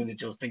it gives me the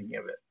chills thinking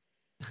of it.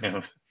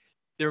 Yeah.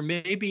 there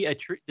may be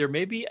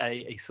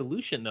a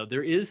solution though.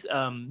 There is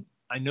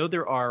I know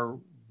there are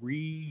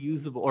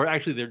reusable, or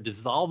actually they're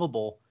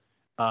dissolvable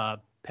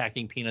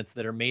packing peanuts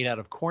that are made out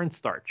of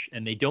cornstarch,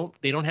 and they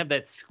don't have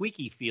that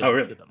squeaky Oh, feel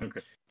really? to them.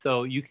 Okay.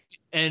 So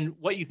and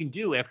what you can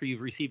do after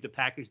you've received a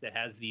package that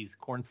has these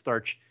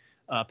cornstarch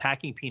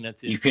packing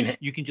peanuts You is can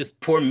you can just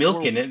pour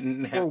milk in it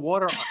and pour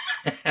water.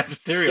 have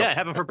cereal. Yeah,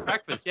 have them for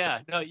breakfast. Yeah,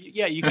 no,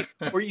 yeah, you can,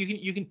 or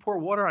you can pour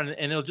water on it,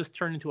 and it'll just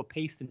turn into a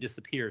paste and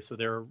disappear. So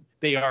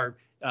they are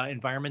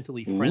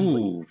environmentally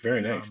friendly. Ooh,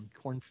 very nice.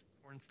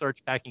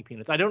 Cornstarch packing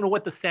peanuts. I don't know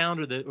what the sound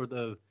or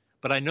the,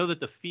 but I know that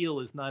the feel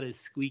is not as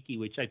squeaky,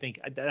 which I think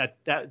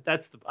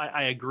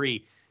I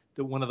agree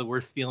that one of the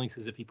worst feelings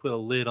is if you put a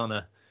lid on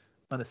a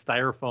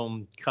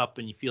styrofoam cup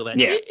and you feel that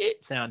Yeah,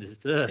 sound. Is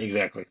ugh.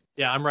 exactly.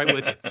 Yeah, I'm right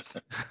with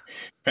you.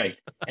 Right.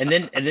 And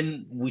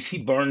then we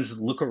see Barnes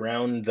look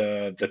around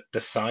the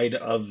side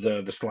of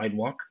the slide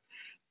walk.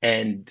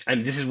 And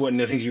this is one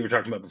of the things you were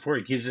talking about before.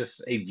 It gives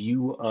us a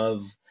view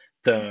of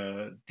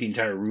the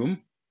entire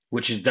room,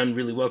 which is done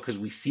really well because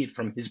we see it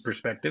from his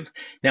perspective.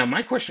 Now,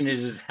 my question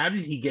is how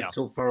did he get Yeah.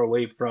 so far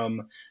away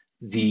from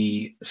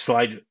the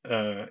slide?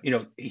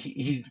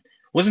 He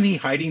wasn't he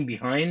hiding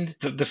behind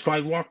the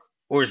slide walk,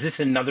 or is this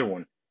another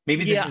one?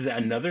 Maybe this Yeah. is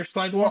another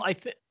slide Well, walk. I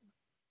think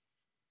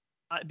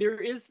there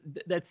is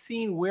that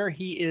scene where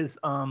he is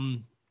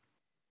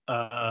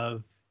uh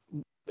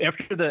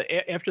after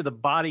the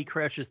body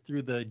crashes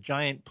through the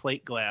giant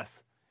plate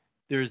glass.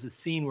 There's a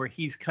scene where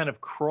he's kind of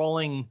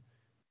crawling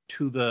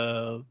to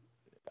the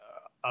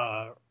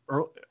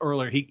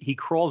earlier he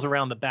crawls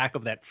around the back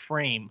of that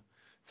frame.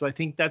 So I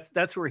think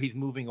that's where he's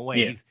moving away.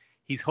 Yeah.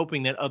 He's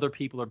hoping that other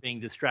people are being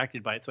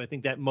distracted by it. So I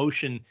think that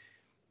motion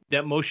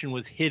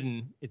was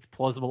hidden. It's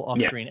plausible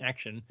Yeah. off-screen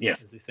action,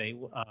 Yes. as they say,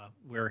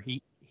 where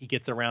he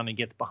gets around and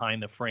gets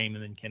behind the frame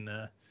and then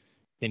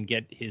can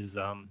get his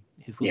little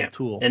Yeah.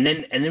 tool. And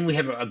then we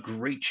have a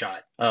great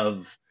shot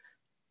of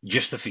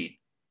just the feet.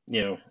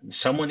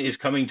 Someone is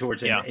coming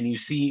towards him, Yeah. and you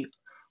see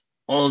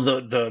all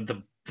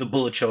the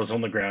bullet shells on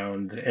the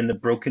ground and the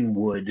broken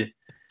wood,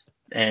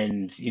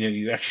 and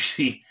you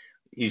actually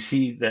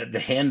see the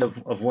hand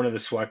of one of the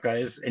SWAT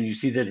guys, and you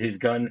see that his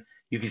gun.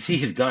 You can see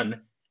his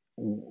gun.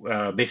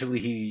 Basically,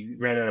 he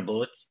ran out of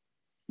bullets.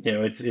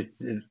 It's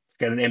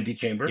got an empty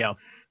chamber. Yeah.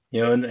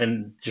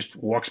 And just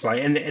walks by,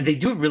 and they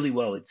do it really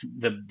well. It's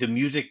the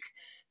music,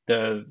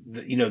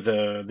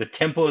 the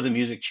tempo of the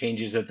music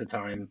changes at the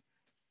time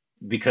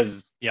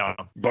because Yeah.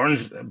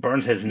 Barnes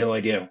has no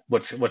idea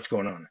what's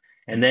going on,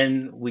 and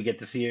then we get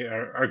to see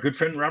our good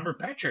friend Robert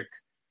Patrick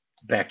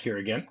back here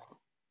again.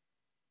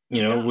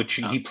 Yeah. Which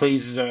he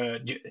plays.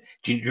 Do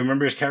you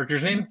remember his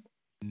character's name?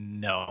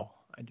 No,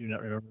 I do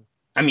not remember.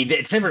 I mean,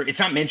 it's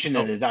not mentioned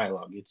in Oh, the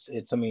dialogue. It's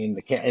in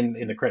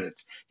the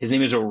credits. His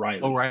name is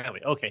O'Reilly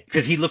O'Reilly. Okay.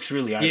 because he looks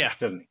really Irish, Yeah.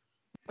 doesn't he?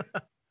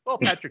 Well,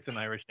 Patrick's an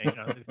Irish name.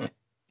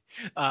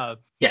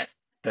 Yes,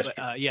 that's But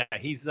true. yeah,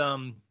 he's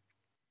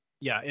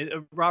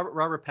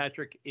Robert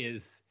Patrick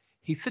he's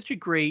such a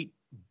great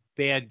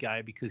bad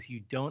guy because you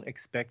don't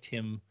expect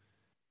him.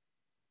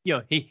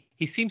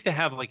 He seems to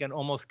have like an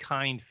almost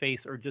kind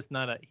face, or just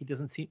not he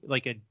doesn't seem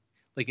like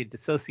a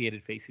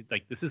dissociated face. He's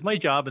like, this is my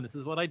job and this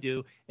is what I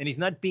do, and he's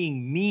not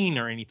being mean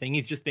or anything.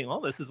 He's just being,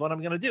 oh, this is what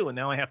I'm gonna do, and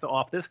now I have to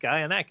off this guy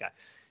and that guy.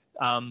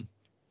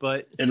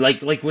 But And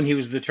like when he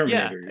was the yeah,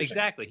 Terminator, you're saying,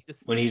 exactly.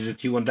 Just when he's a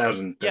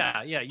T-1000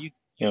 type, yeah,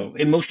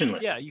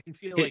 emotionless. you can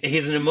feel like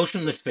He's an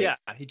emotionless yeah,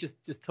 face. he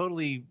just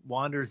totally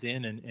wanders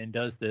in and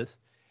does this,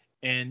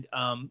 and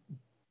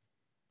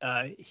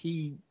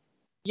he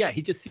yeah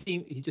he just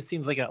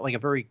seems like a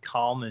very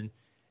calm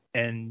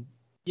and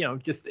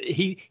just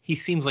he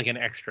seems like an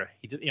extra.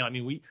 I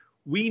mean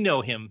we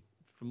know him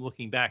from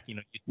looking back.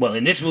 Well,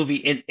 in this movie,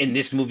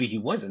 he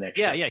was an Yeah,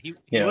 extra. yeah,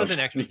 he was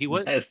an extra. He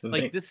was That's the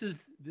like thing. this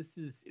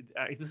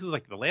was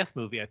like the last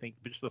movie I think,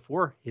 just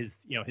before his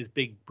his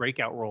big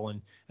breakout role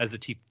in as the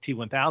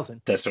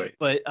T1000. That's right.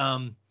 But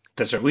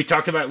That's right. We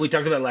talked about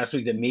last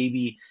week that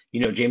maybe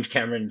James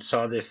Cameron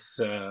saw this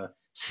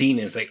scene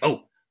and it's like,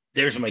 oh,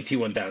 there's my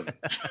T-1000.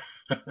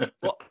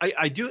 well,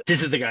 I do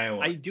This is the guy I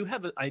want. I do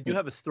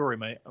have a story.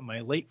 My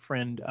late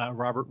friend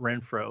Robert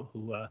Renfro,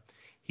 who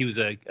he was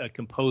a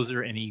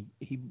composer, and he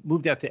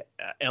moved out to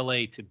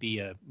L.A. to be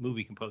a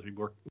movie composer. He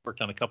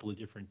worked on a couple of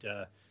different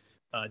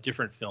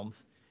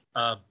films,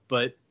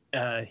 but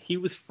he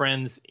was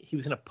friends. He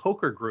was in a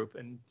poker group,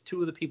 and two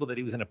of the people that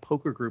he was in a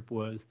poker group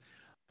was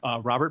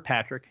Robert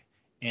Patrick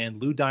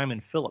and Lou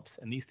Diamond Phillips,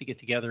 and they used to get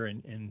together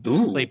and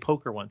Ooh. play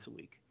poker once a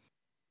week.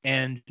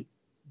 And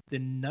the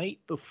night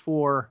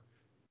before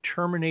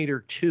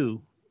Terminator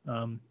 2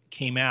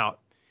 came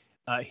out,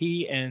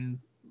 he and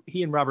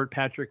Robert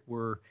Patrick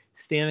were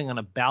standing on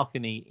a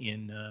balcony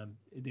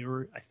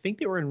I think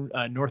they were in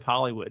North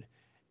Hollywood,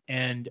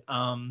 and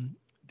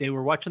they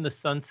were watching the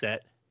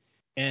sunset.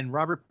 And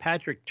Robert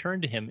Patrick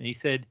turned to him and he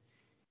said,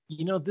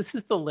 "This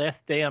is the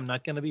last day I'm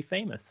not going to be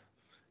famous."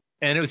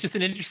 And it was just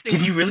an interesting.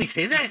 Did he really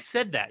say He that?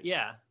 said that,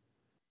 yeah.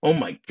 Oh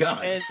my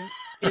God. And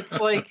it's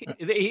like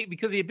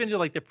because he had been to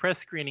like the press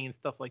screening and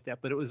stuff like that,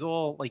 but it was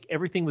all like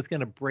everything was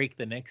going to break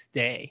the next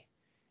day.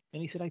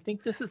 And he said, "I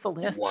think this is the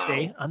last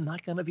day I'm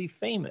not going to be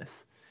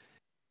famous."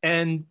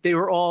 And they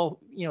were all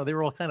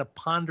kind of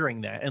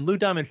pondering that. And Lou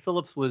Diamond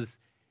Phillips was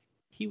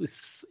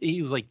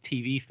like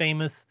TV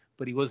famous,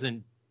 but he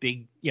wasn't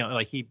big,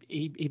 like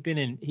he'd been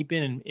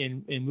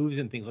in movies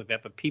and things like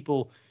that, but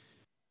people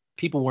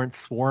weren't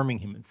swarming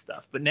him and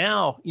stuff. But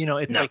now,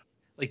 it's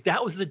like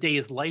that was the day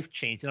his life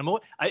changed. And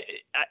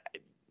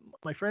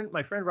my friend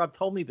Rob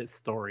told me this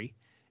story,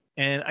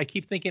 and I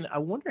keep thinking, I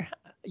wonder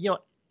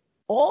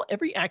how,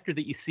 every actor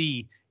that you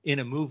see in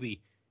a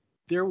movie,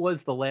 there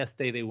was the last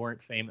day they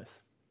weren't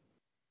famous.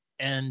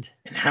 And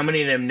how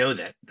many of them know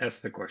that? That's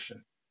the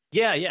question.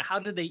 Yeah. How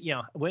did they,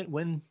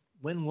 when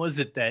was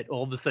it that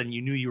all of a sudden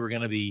you knew you were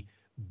going to be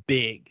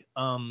big?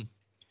 My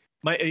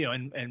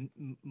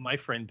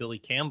friend Billy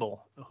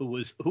Campbell, who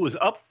was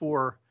up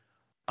for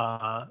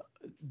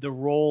the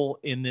role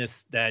in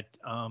this that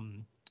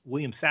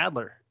William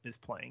Sadler is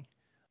playing,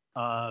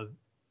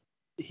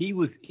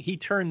 he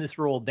turned this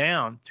role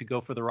down to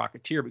go for The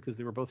Rocketeer because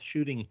they were both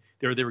shooting.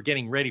 They were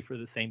getting ready for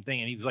the same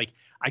thing, and he was like,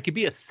 "I could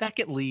be a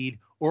second lead,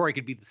 or I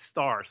could be the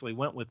star." So he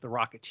went with The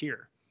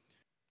Rocketeer.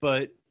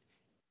 But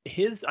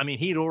he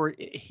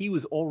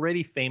was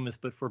already famous,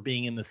 but for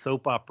being in the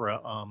soap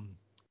opera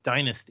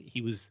Dynasty,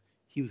 he was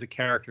a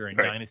character in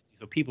Dynasty,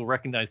 so people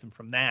recognized him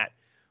from that.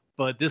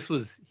 But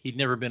he'd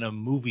never been a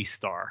movie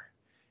star,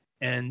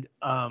 and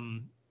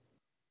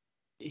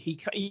he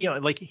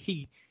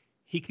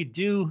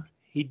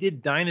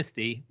did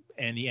Dynasty,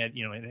 and he had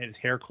had his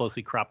hair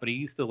closely cropped, but he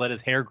used to let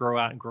his hair grow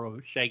out and grow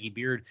a shaggy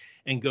beard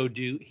and go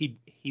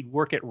he'd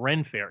work at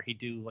Ren Fair. He'd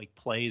do like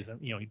plays,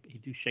 and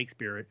he'd do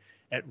Shakespeare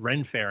at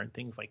Ren Fair and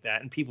things like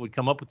that, and people would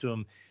come up to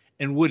him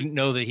and wouldn't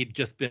know that he'd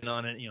just been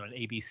on an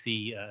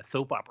ABC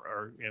soap opera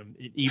or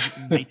even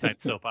daytime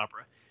soap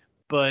opera.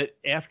 But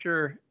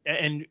after,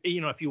 and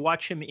if you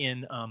watch him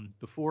in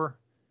before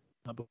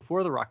The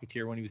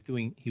Rocketeer, when he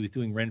was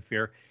doing Ren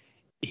Fair,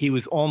 he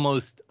was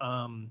almost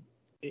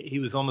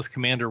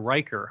Commander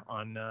Riker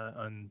on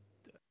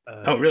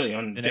oh really,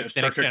 on the next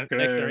Star Trek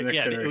Next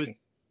Generation.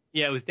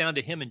 It was down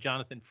to him and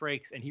Jonathan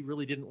Frakes, and he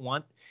really didn't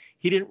want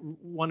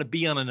to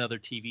be on another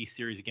TV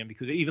series again,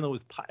 because even though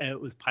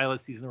it was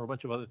pilot season, there were a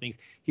bunch of other things.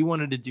 He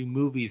wanted to do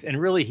movies, and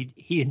really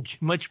he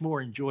much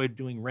more enjoyed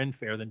doing Ren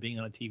Fair than being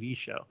on a TV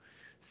show.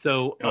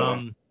 So,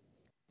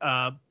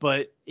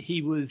 but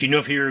he was. Do you know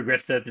if he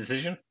regrets that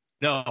decision?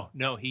 No,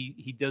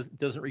 he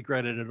doesn't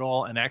regret it at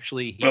all. And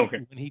actually,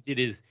 when he did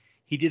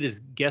his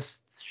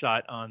guest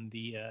shot on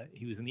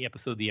he was in the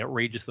episode The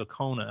Outrageous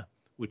Okona,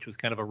 which was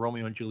kind of a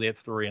Romeo and Juliet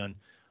story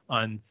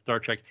on Star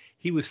Trek.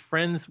 He was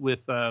friends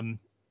with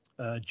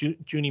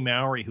Junie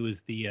Mowry, who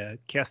is the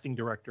casting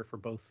director for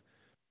both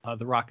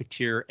The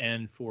Rocketeer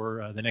and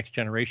for The Next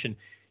Generation.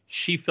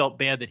 She felt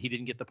bad that he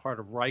didn't get the part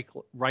of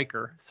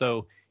Riker,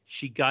 so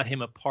she got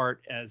him a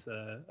part as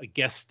a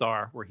guest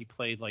star where he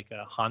played like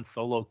a Han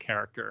Solo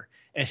character,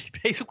 and he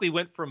basically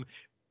went from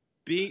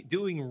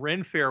doing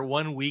Ren Fair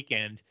one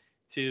weekend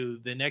to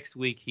the next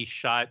week he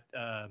shot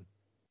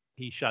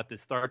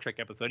this Star Trek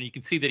episode, and you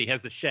can see that he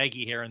has the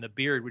shaggy hair and the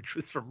beard, which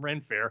was from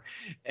Ren Fair,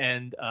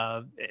 and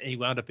he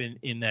wound up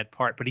in that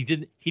part. But he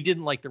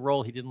didn't like the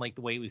role. He didn't like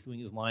the way he was doing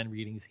his line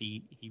readings.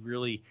 He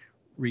really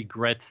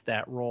regrets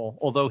that role.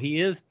 Although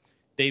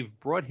they've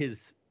brought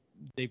his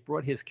they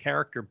brought his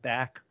character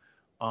back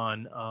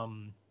on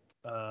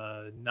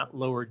not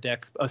Lower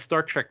Decks,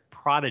 Star Trek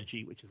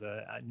Prodigy, which is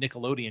a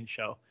Nickelodeon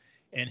show,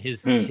 and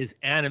his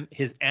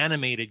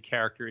animated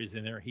character is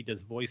in there. He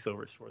does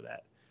voiceovers for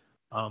that.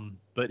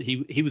 But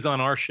he was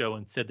on our show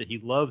and said that he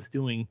loves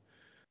doing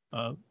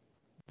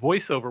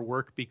voiceover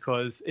work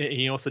because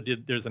he also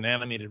there's an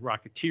animated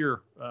Rocketeer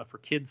for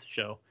kids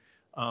show.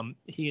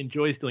 He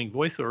enjoys doing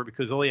voiceover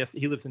because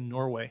he lives in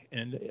Norway,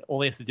 and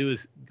all he has to do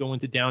is go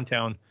into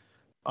downtown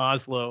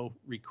Oslo,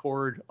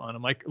 record on a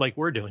mic like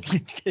we're doing,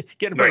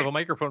 get in front of a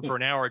microphone for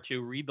an hour or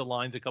two, read the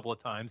lines a couple of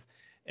times,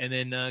 and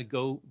then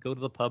go to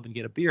the pub and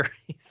get a beer.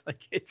 He's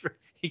like,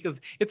 he goes,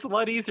 it's a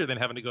lot easier than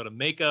having to go to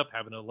makeup,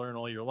 having to learn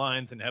all your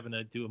lines, and having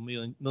to do a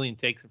million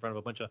takes in front of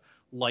a bunch of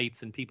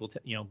lights and people,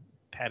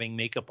 patting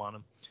makeup on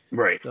them.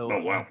 Right. So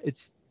oh wow.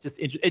 It's just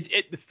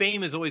the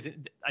fame is always.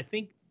 I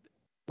think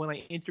when I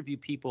interview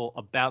people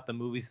about the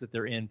movies that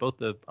they're in, both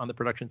on the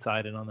production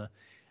side and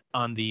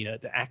on the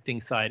acting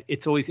side,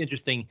 it's always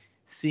interesting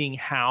seeing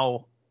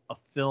how a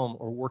film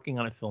or working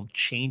on a film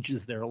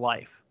changes their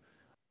life.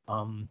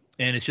 And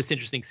it's just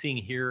interesting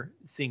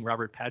seeing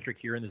Robert Patrick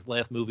here in this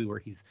last movie where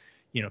he's,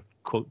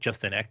 quote,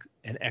 just an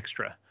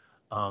extra.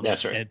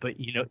 That's right. But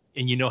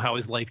how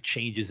his life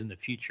changes in the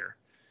future.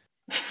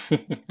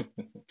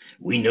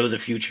 We know the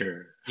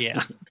future.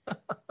 Yeah.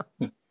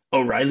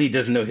 O'Reilly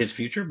doesn't know his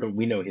future, but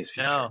we know his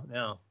future.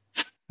 No.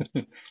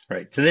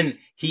 Right. So then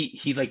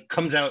he like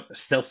comes out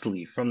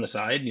stealthily from the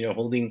side,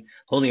 holding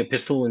a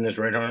pistol in his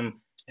right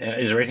arm,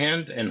 his right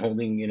hand, and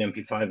holding an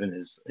MP5 in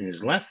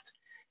his left.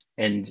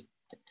 And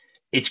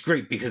it's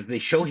great because they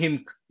show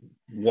him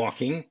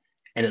walking,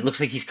 and it looks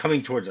like he's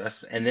coming towards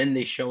us, and then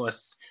they show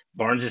us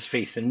Barnes's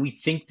face, and we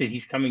think that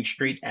he's coming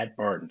straight at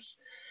Barnes.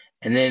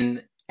 And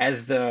then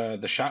as the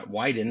shot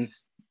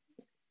widens,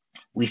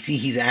 we see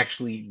he's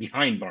actually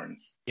behind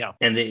Barnes. Yeah.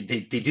 And they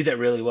do that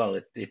really well.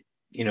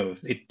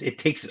 It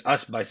takes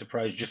us by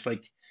surprise, just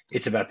like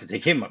it's about to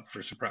take him up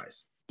for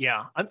surprise.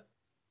 Yeah.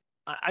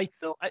 I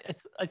still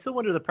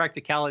wonder the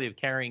practicality of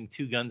carrying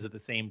two guns at the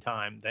same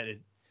time.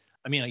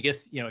 I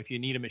guess, if you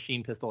need a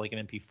machine pistol like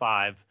an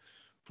MP5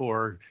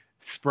 for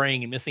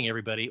spraying and missing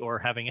everybody, or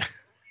having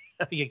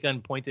a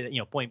gun pointed,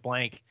 point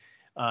blank,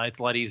 it's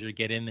a lot easier to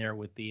get in there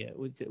with the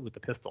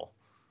pistol.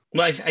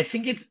 Well, I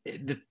think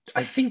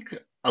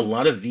a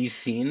lot of these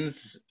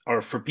scenes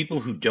are for people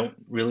who don't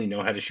really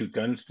know how to shoot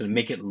guns, to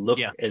make it look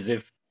as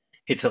if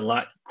it's a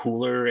lot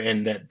cooler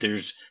and that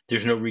there's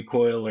no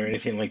recoil or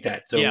anything like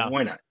that. So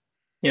why not?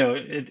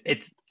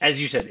 It's,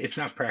 as you said, it's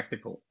not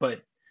practical,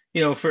 but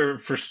for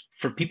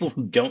people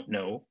who don't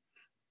know,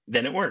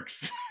 then it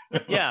works.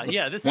 Yeah.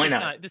 Why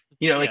not?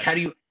 Like how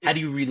do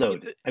you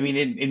reload? I mean,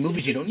 in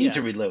movies you don't need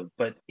to reload,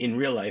 but in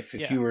real life,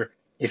 if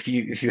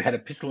you had a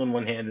pistol in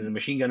one hand and a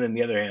machine gun in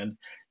the other hand,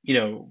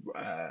 you're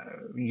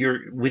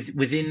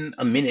within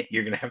a minute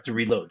you're going to have to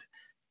reload.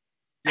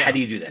 Yeah. How do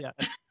you do that? Yeah.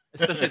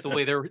 Especially the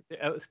way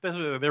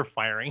they're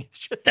firing. It's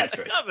just that's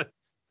right.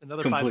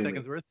 Another Completely. 5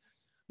 seconds worth.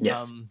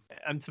 Yes.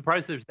 I'm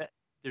surprised there's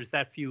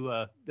that few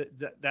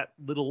that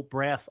little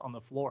brass on the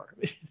floor.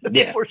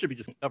 The floor should be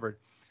just covered.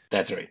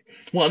 That's right.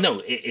 Well,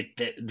 no,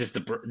 there's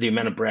the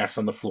amount of brass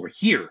on the floor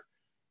here.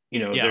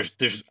 There's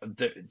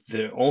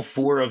the all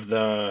four of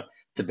the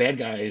bad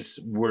guys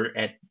were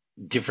at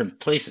different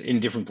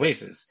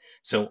places.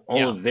 So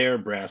all of their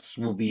brass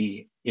will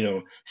be,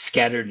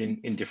 scattered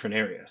in different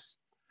areas.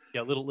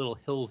 Yeah, little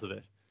hills of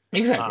it.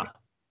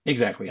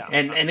 Exactly. Yeah.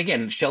 And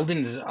again,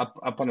 Sheldon's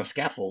up on a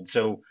scaffold,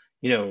 so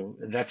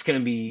that's going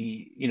to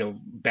be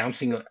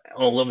bouncing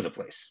all over the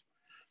place.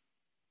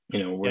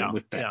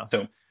 With that. Yeah.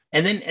 So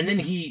and then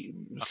he,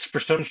 for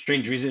some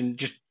strange reason,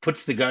 just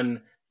puts the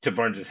gun to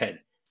Barnes's head,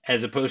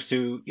 as opposed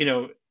to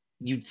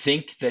you'd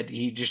think that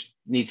he just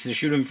needs to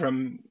shoot him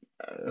from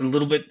a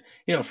little bit,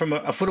 from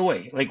a foot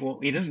away. Like, well,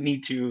 he doesn't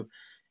need to,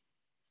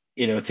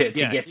 to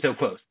get so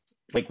close.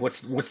 Like,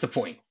 what's the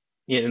point?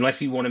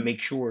 Unless you want to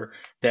make sure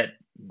that,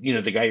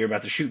 the guy you're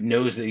about to shoot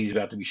knows that he's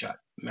about to be shot.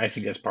 I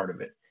think that's part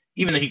of it.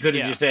 Even though he could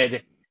have just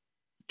said,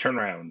 turn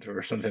around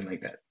or something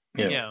like that.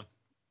 Yeah.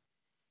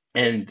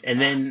 And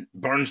then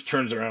Barnes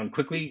turns around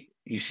quickly.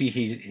 You see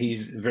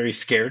he's very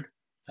scared,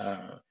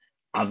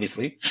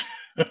 obviously,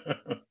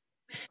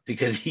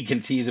 because he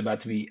can see he's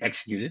about to be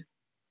executed.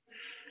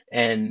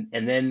 And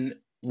then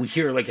we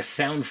hear like a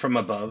sound from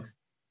above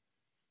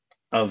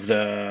of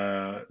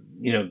the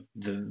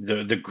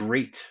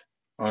grate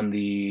on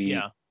the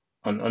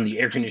on the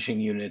air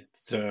conditioning unit,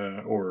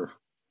 or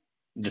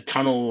the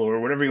tunnel, or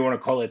whatever you want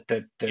to call it.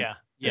 It's the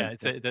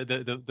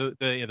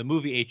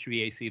movie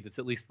HVAC that's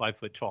at least 5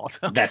 foot tall.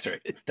 That's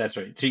right.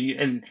 So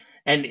and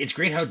it's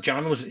great how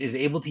John is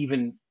able to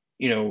even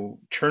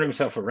turn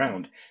himself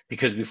around,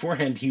 because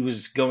beforehand he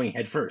was going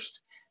head first,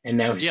 and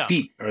now his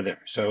feet are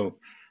there. So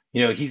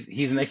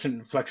he's nice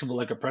and flexible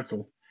like a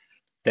pretzel.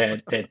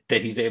 That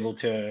he's able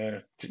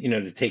to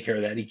take care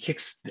of that. He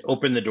kicks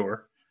open the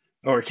door,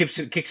 or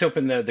kicks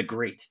open the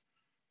grate,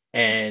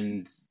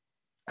 and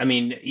I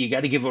mean, you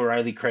got to give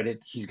O'Reilly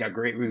credit. He's got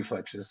great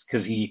reflexes,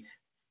 because he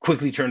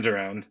quickly turns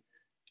around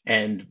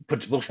and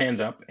puts both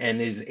hands up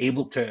and is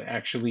able to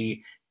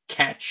actually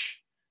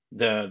catch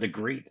the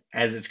grate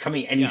as it's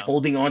coming, and he's Yeah.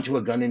 holding onto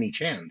a gun in each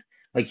hand.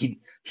 Like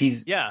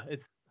he's Yeah.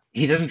 It's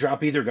he doesn't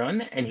drop either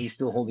gun, and he's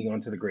still holding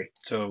onto the grate.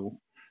 So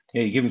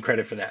you give him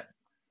credit for that.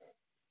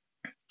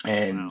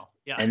 And wow.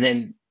 Yeah. and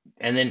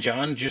then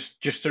John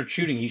just starts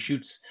shooting. He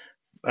shoots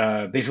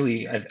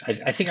basically.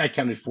 I think I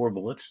counted 4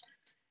 bullets,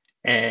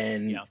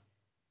 and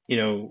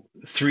Yeah.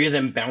 three of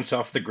them bounce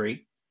off the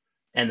grate,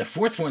 and the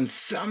fourth one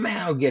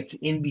somehow gets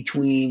in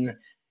between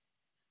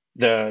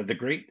the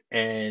grate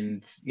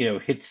and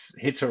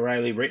hits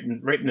O'Reilly right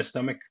in the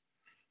stomach.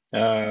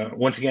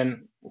 Once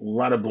again, a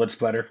lot of blood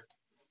splatter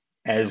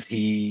as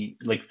he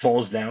like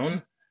falls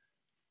down,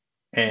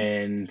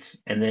 and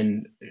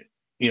then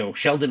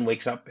Sheldon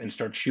wakes up and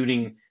starts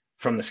shooting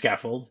from the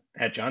scaffold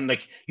at John.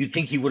 Like you'd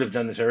think he would have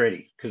done this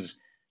already, because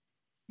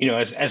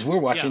as we're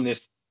watching Yeah.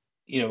 this,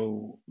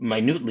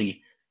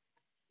 minutely,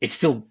 it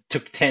still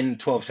took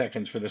 10-12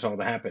 seconds for this all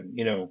to happen.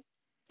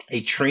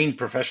 A trained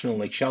professional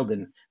like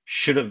Sheldon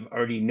should have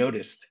already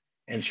noticed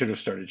and should have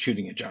started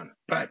shooting at John.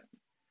 But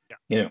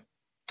Yeah.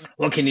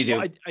 what can you do?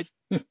 Well,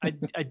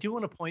 I do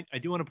want to point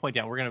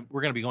out,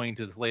 we're gonna be going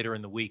into this later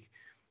in the week,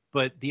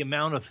 but the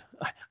amount of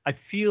I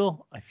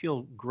feel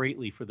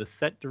greatly for the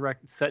set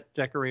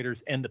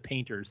decorators and the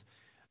painters,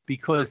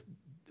 because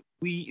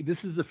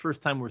this is the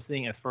first time we're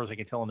seeing, as far as I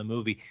can tell in the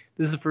movie,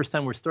 this is the first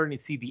time we're starting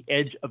to see the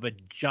edge of a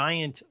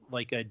giant,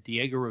 like a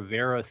Diego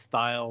Rivera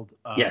styled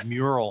Yes,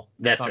 mural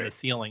that's on right. the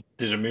ceiling.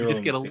 There's a You mural.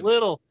 just get a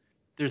little.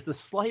 There's the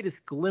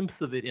slightest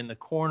glimpse of it in the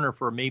corner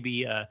for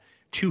maybe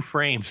 2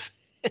 frames.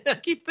 I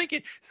keep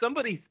thinking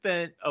somebody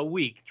spent a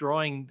week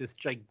drawing this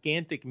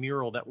gigantic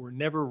mural that we're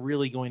never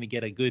really going to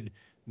get a good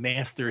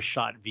master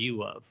shot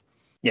view of.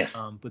 Yes,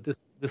 But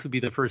this would be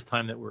the first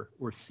time that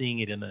we're seeing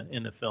it in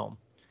the film,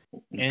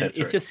 and that's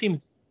it right. just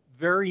seems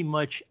very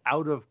much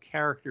out of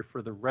character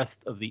for the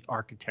rest of the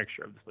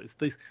architecture of this place. This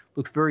place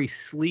looks very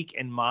sleek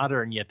and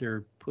modern, yet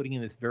they're putting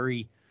in this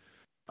very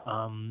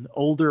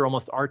older,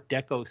 almost Art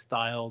Deco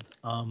styled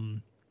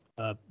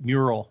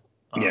mural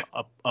Yeah,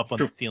 up on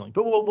true. the ceiling.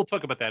 But we'll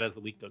talk about that as the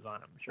week goes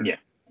on, I'm sure. Yeah.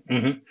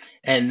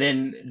 And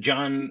then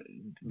John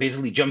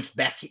basically jumps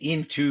back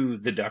into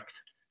the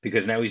duct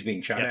because now he's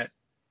being shot Yes. at.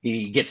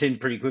 He gets in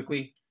pretty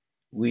quickly.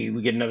 We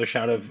get another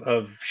shot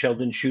of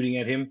Sheldon shooting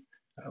at him.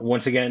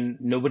 Once again,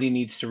 nobody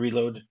needs to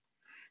reload.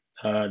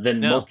 Then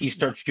No. Mulkey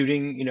starts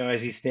shooting,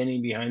 as he's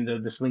standing behind the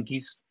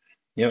slinkies.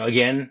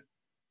 Again,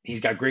 he's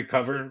got great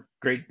cover,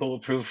 great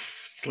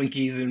bulletproof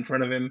slinkies in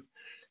front of him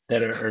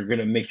that are going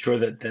to make sure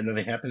that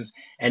nothing happens.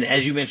 And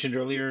as you mentioned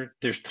earlier,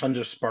 there's tons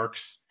of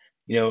sparks,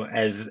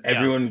 as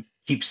everyone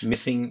keeps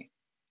missing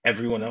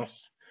everyone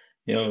else,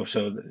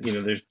 so,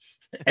 there's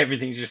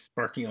everything's just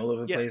sparking all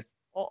over the place.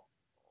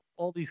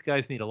 All these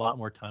guys need a lot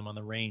more time on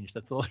the range.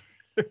 That's all.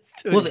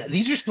 Well,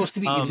 these are supposed to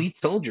be elite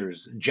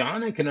soldiers.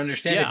 John, I can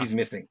understand if he's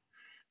missing.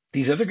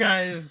 These other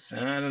guys,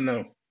 I don't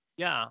know.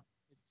 Yeah.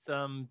 It's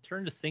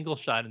turned to single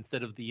shot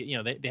instead of the,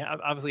 they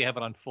obviously have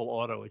it on full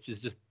auto, which is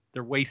just,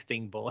 they're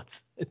wasting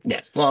bullets.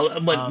 Yes. Well,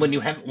 when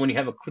you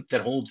have a clip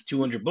that holds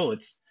 200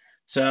 bullets,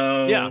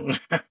 so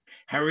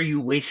how are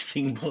you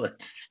wasting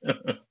bullets?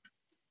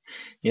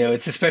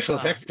 It's the special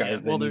effects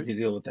guys that need to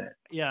deal with that.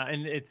 Yeah,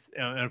 and it's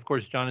and of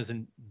course John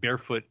isn't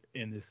barefoot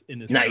in this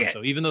Not film, yet.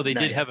 so even though they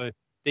did have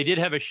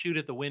a shoot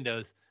at the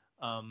windows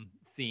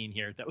scene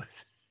here, that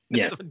was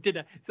yes. somebody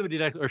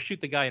did or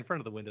shoot the guy in front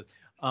of the windows.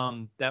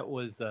 That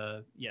was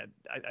I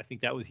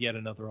think that was yet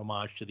another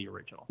homage to the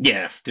original.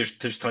 Yeah,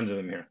 there's tons of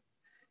them here.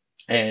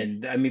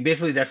 And I mean,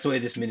 basically, that's the way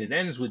this minute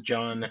ends, with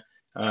John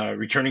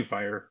returning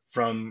fire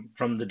from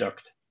the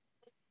duct,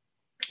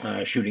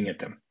 shooting at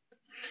them.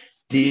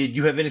 Did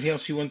you have anything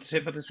else you wanted to say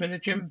about this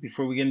minute, Jim,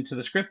 before we get into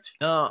the script?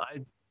 No,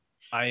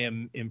 I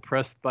am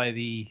impressed by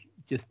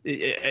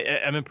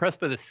I'm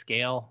impressed by the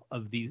scale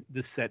of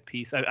this set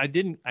piece. I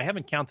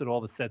haven't counted all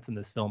the sets in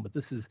this film, but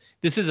this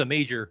is a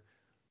major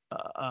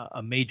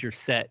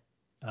set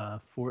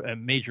for a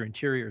major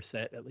interior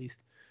set, at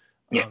least.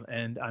 Yeah.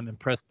 And I'm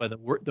impressed by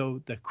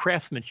the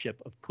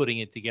craftsmanship of putting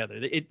it together.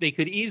 They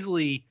could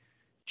easily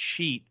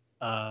cheat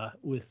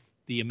with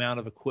the amount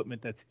of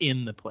equipment that's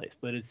in the place,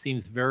 but it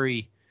seems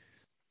very.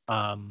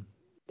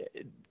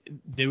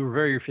 They were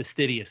very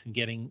fastidious in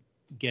getting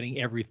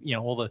every,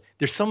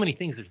 there's so many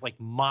things. There's like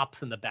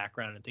mops in the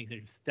background and things that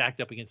are stacked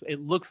up against. It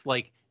looks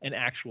like an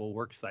actual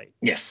work site.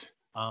 Yes.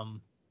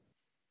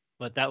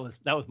 But that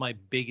was my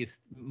biggest,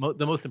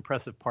 the most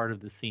impressive part of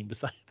the scene.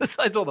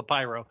 Besides all the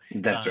pyro,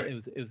 that's right. It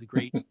was a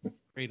great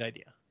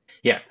idea.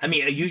 Yeah, I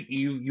mean,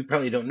 you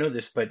probably don't know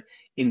this, but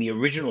in the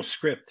original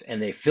script,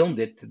 and they filmed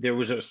it, there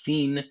was a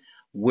scene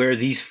where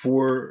these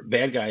 4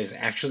 bad guys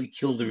actually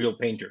killed the real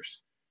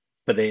painters,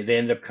 but they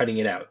ended up cutting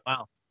it out.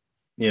 Wow.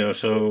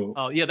 So.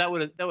 Oh yeah, that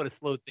would have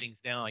slowed things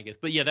down, I guess.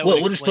 But yeah, it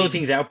would have slowed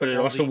things out, but it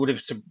also would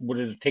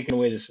have taken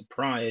away the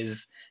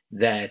surprise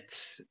that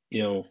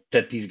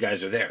that these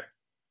guys are there.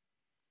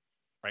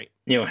 Right.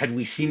 Had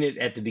we seen it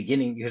at the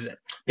beginning, because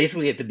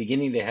basically at the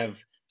beginning they have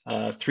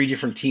 3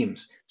 different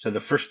teams. So the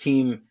first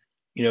team,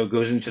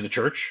 goes into the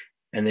church,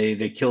 and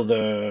they kill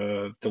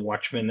the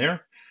watchman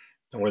there,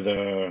 or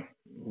the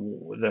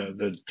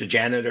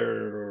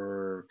janitor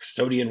or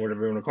custodian,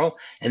 whatever you want to call.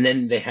 And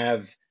then they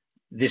have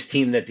this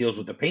team that deals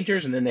with the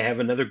painters, and then they have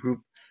another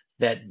group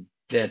that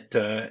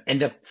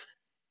end up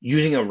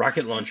using a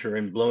rocket launcher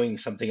and blowing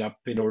something up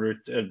in order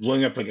to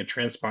blowing up like a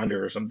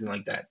transponder or something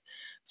like that.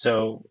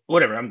 So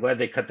whatever, I'm glad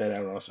they cut that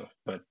out also.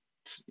 But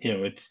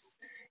it's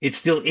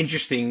still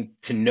interesting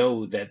to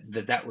know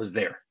that was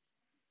there.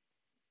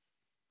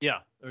 Yeah,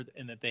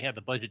 and that they had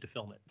the budget to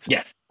film it.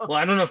 Yes. Well,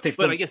 I don't know if they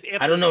filmed, but I guess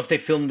I don't know if they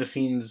filmed the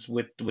scenes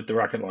with the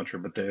rocket launcher,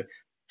 but the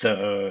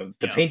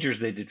painters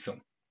they did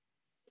film.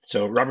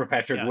 So Robert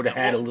Patrick would have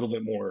had a little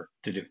bit more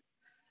to do.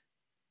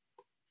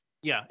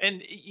 Yeah,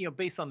 and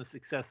based on the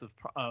success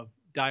of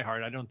Die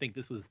Hard, I don't think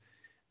this was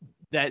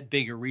that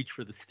big a reach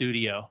for the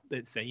studio.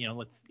 That say,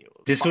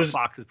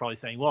 Fox is probably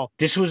saying, well,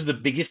 this was the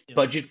biggest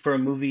budget for a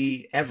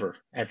movie ever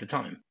at the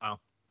time. Wow.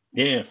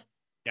 Yeah.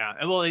 Yeah,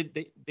 and well,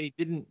 they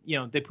didn't,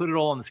 they put it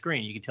all on the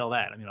screen. You can tell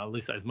that. I mean, at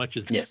least as much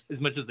as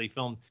they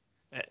filmed,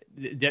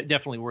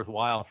 definitely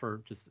worthwhile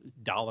for just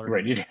dollar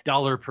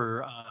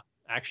per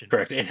action.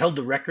 Correct. It held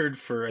the record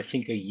for I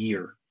think a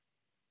year.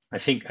 I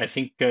think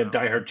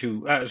Die Hard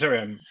 2. Die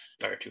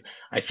Hard 2.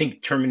 I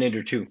think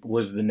Terminator 2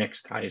 was the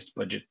next highest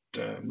budget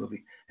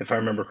movie, if I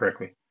remember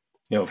correctly.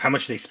 Of how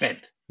much they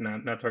spent.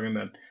 Not talking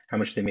about how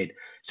much they made.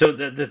 So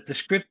the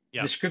script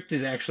the script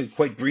is actually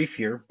quite brief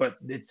here, but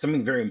it's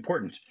something very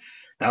important.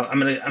 Now I'm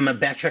gonna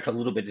backtrack a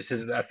little bit. It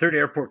says a third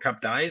airport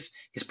cop dies.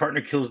 His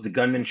partner kills the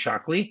gunman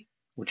Shockley,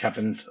 which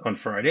happened on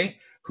Friday,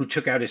 who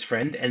took out his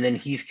friend, and then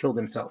he's killed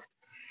himself.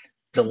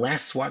 The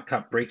last SWAT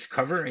cop breaks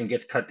cover and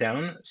gets cut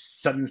down.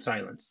 Sudden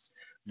silence.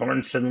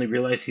 Barnes suddenly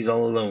realizes he's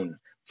all alone.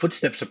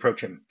 Footsteps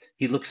approach him.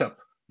 He looks up.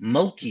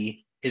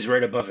 Mulkey is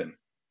right above him.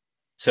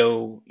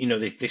 So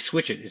they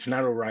switch it. It's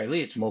not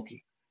O'Reilly. It's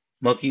Mulkey.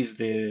 Mulkey's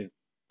the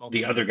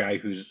other guy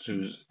who's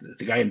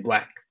the guy in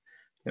black.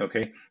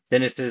 Okay.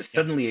 Then it says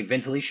suddenly a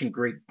ventilation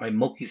grate by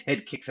Mulkey's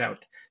head kicks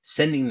out,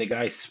 sending the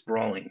guy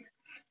sprawling.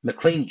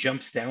 McClane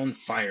jumps down,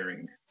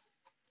 firing.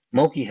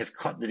 Mulkey has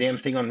caught the damn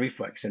thing on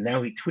reflex, and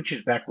now he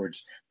twitches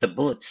backwards, the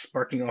bullets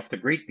sparking off the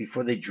grate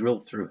before they drill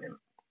through him.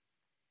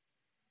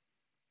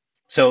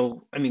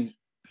 So, I mean,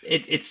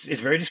 it's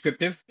very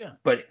descriptive,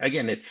 but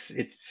again, it's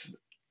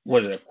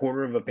was it a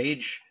quarter of a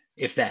page,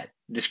 if that,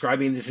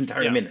 describing this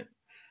entire minute.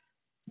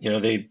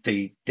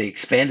 They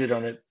expanded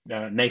on it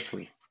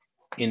nicely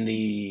in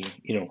the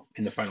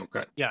in the final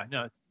cut. Yeah,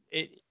 no,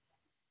 it's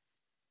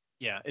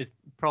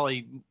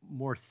probably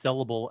more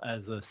sellable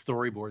as a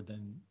storyboard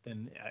than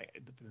the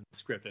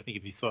script. I think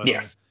if you saw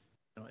it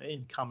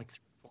in comics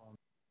form, it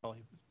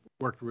probably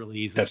worked really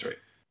easily. That's right.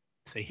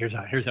 Say here's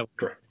how.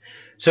 Correct.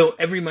 So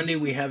every Monday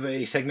we have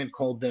a segment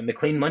called the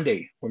McClane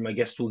Monday, where my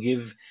guests will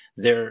give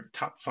their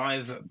top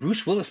 5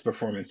 Bruce Willis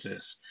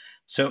performances.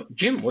 So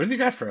Jim, what have you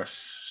got for us?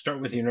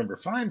 Start with your number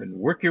 5 and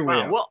work your way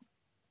up. Well,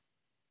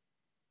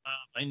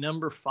 my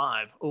number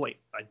 5. Oh wait,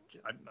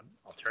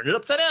 I'll turn it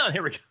upside down.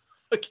 Here we go.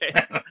 Okay.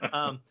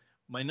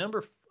 My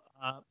number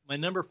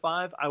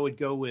 5, I would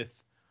go with.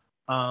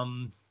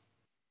 No,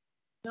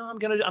 I'm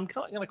gonna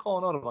call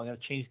an audible. I'm gonna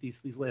change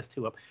these last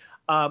 2 up.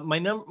 My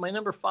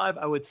number 5,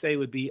 I would say,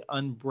 would be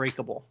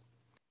Unbreakable.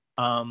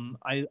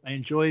 I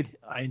enjoyed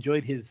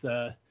his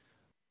the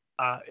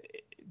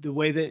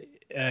way that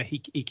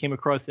he came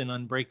across in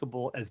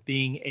Unbreakable as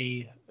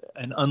being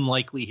an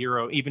unlikely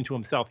hero, even to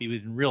himself. He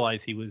didn't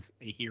realize he was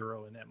a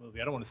hero in that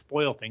movie. I don't want to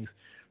spoil things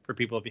for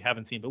people if you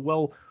haven't seen, but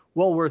well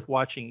worth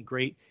watching.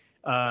 Great.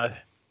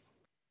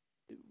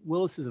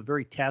 Willis is a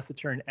very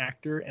taciturn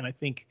actor, and I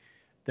think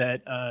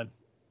that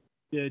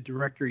the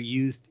director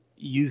used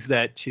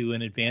that to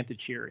an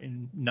advantage here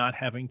in not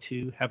having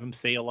to have him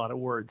say a lot of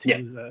words. He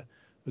was a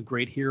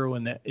great hero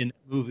in that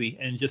movie,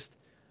 and just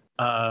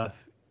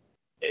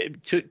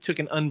it took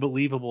an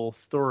unbelievable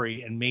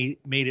story and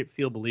made it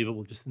feel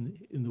believable just in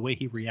the way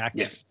he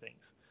reacted to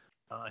things.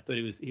 I thought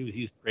he was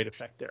used great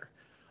effect there.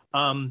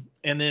 And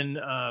then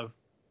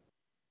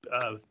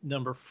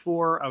number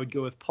 4, I would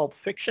go with Pulp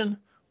Fiction.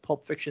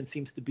 Pulp Fiction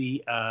seems to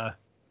be a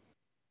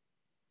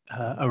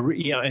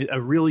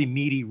really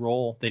meaty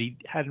role that he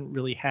hadn't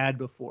really had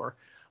before.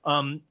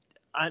 I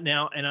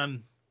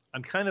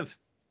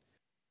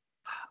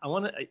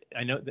want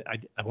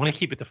to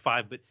keep it to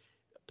 5, but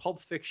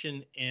Pulp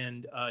Fiction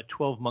and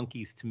 12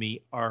 Monkeys to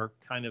me are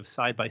kind of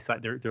side by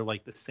side. They're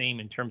like the same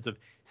in terms of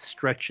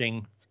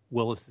stretching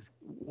Willis's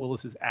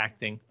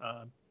acting.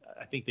 I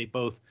think they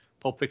both,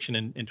 Pulp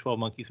Fiction and 12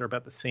 Monkeys, are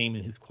about the same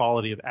in his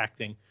quality of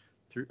acting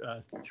through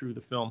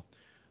the film.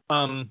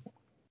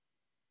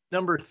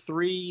 Number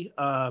 3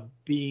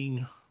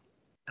 being,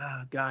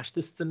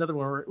 this is another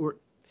one where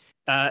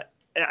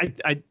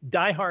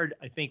Die Hard,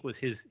 I think, was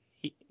is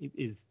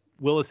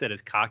Willis at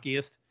his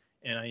cockiest,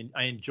 and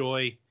I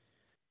enjoy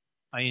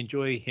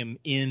him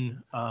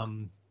in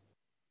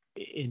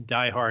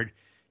Die Hard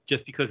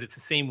just because it's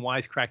the same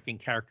wisecracking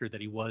character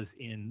that he was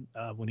in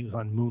when he was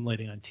on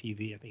Moonlighting on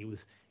TV. I think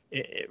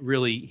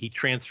he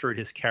transferred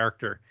his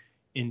character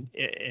and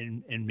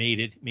made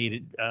it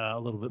a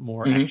little bit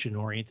more action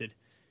oriented.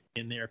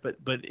 in there,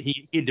 but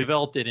he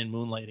developed it in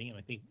Moonlighting, and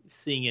I think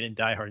seeing it in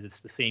Die Hard, it's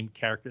the same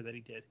character that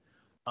he did.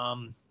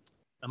 I'm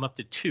up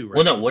to 2, right?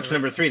 Well, no, what's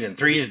number 3 then?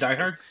 3 is Die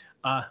Hard?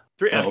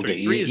 3. Oh,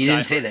 okay. Three You is didn't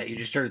Die say Hard. that. You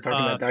just started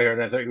talking about Die Hard.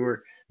 I thought you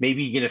were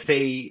maybe going to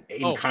stay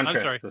in contrast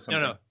I'm sorry. to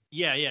something. No.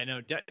 Yeah,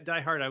 no.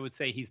 Die Hard, I would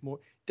say he's more.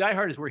 Die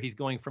Hard is where he's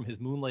going from his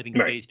moonlighting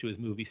stage to his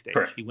movie stage.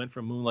 Correct. He went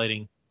from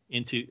moonlighting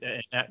into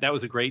that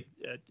was a great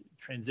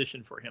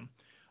transition for him.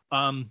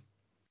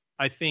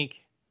 I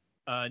think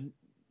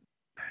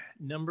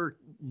number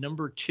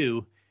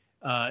 2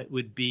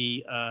 would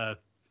be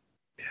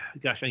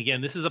gosh, and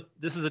again, this is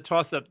a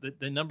toss up.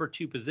 The number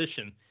 2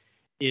 position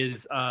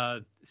is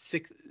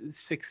Sixth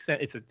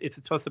Sense. It's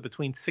a toss up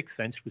between Sixth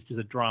Sense, which is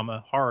a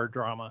horror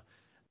drama,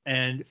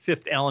 and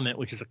Fifth Element,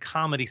 which is a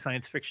comedy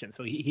science fiction.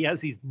 So he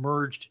has these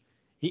merged.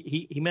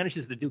 He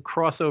manages to do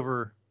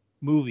crossover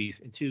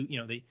movies into,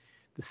 the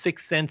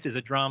Sixth Sense is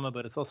a drama,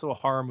 but it's also a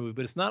horror movie.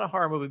 But it's not a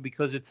horror movie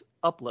because it's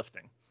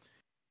uplifting.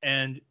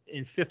 And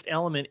in Fifth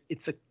Element,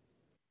 it's a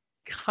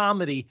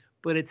comedy,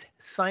 but it's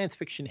science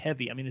fiction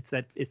heavy. I mean, it's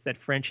that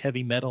French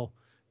heavy metal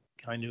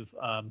kind of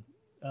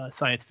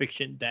science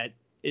fiction that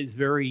is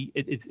very.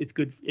 It's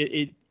good.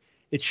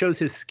 It shows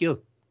his skill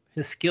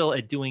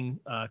at doing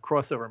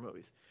crossover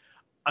movies.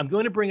 I'm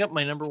going to bring up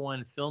my number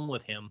 1 film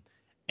with him,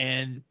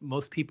 and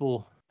most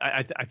people,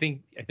 I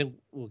think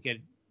we'll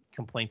get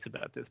complaints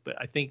about this, but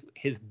I think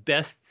his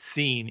best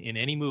scene in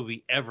any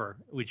movie ever,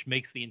 which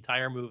makes the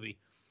entire movie,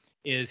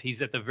 is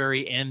he's at the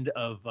very end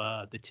of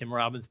the Tim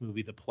Robbins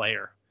movie, The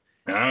Player.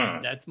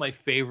 That's my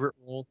favorite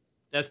role.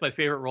 That's my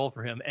favorite role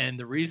for him, and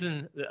the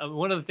reason,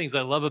 one of the things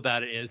I love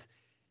about it is,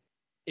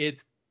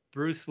 it's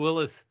Bruce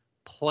Willis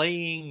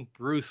playing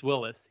Bruce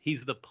Willis.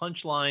 He's the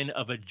punchline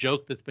of a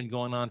joke that's been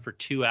going on for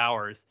 2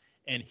 hours,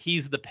 and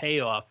he's the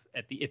payoff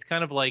at the. It's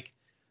kind of like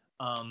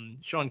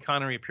Sean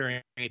Connery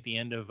appearing at the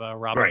end of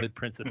Robin Hood,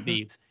 Prince of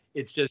Thieves.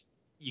 It's just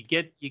you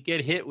get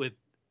hit with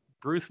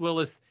Bruce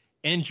Willis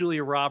and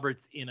Julia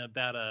Roberts in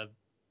about a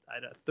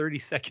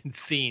 30-second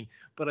scene,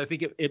 but I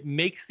think it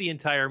makes the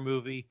entire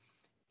movie.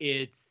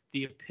 It's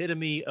the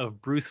epitome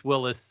of Bruce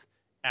Willis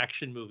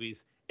action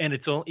movies. And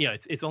it's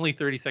only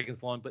 30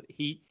 seconds long, but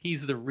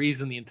he's the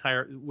reason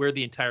where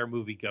the entire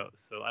movie goes.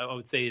 So I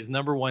would say his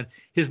number 1,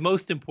 his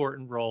most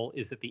important role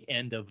is at the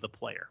end of The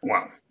Player.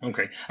 Wow.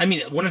 Okay. I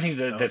mean, one of the things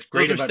that's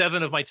great those are about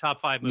 7 of my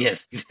top 5 movies.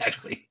 Yes,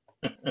 exactly.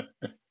 I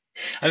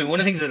mean, one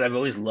of the things that I've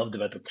always loved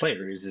about The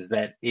Player is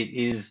that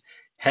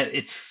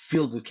it's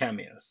filled with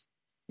cameos.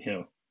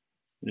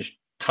 There's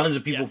tons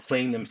of people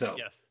playing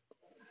themselves.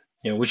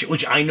 Yes.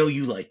 Which I know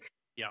you like.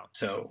 Yeah.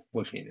 So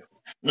what can you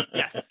do?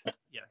 Yes.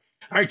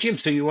 All right, Jim.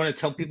 So you want to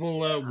tell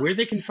people where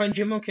they can find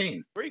Jim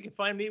O'Kane? Where you can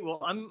find me?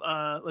 Well, I'm.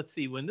 Let's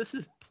see. When this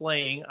is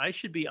playing, I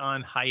should be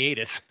on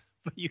hiatus.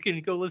 But you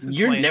can go listen.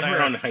 You're to my never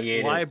on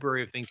hiatus.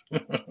 Library of things. I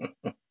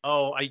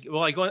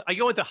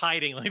go into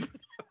hiding like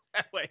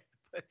that way.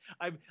 But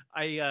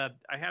I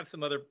have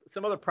some other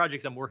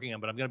projects I'm working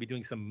on, but I'm going to be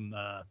doing some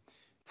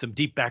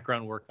deep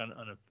background work on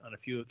a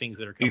few things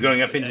that are coming. You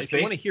going up into space? If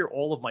you want to hear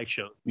all of my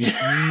shows?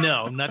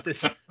 No, not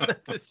this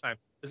time.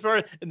 As far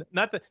as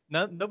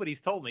nobody's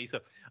told me.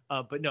 So,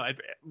 but no,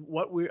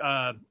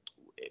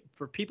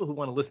 for people who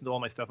want to listen to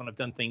all my stuff, and I've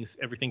done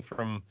everything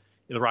from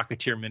the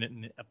Rocketeer Minute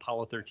and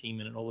Apollo 13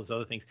 Minute and all those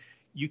other things.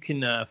 You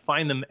can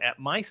find them at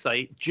my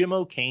site,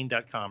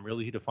 jimokane.com.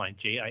 Really easy to find,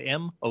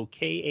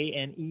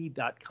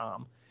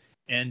 JIMOKANE.com,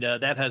 and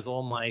that has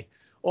all my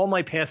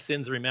past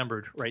sins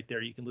remembered right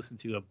there. You can listen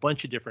to a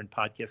bunch of different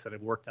podcasts that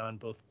I've worked on,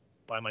 both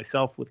by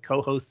myself with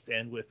co-hosts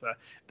and with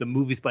the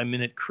Movies by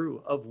Minute crew,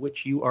 of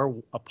which you are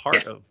a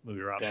part of,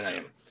 MovieRob. That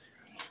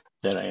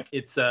I am.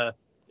 It's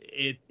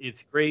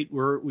great.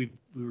 We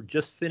were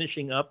just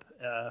finishing up.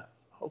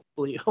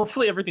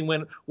 Hopefully everything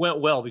went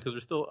well, because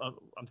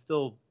I'm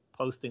still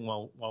posting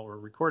while we're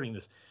recording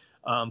this.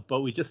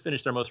 But we just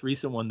finished our most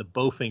recent one, the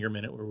Bowfinger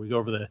Minute, where we go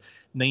over the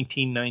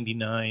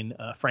 1999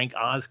 Frank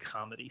Oz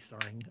comedy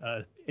starring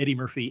Eddie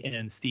Murphy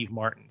and Steve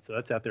Martin. So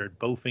that's out there at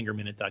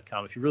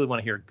bowfingerminute.com. If you really want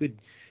to hear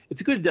it's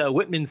a good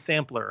Whitman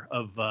sampler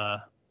of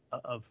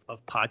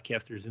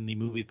podcasters in the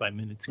Movies by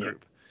Minutes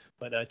group.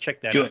 But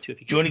check that out too.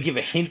 Do you want to give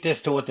a hint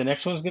as to what the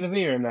next one's going to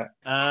be, or not?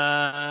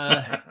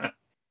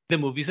 The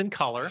movie's in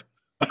color,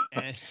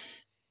 and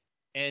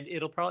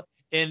it'll probably.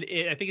 And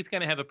I think it's going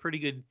to have a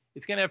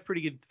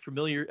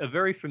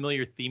very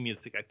familiar theme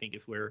music. I think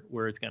is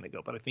where it's going to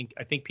go. But I think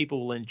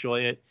people will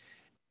enjoy it,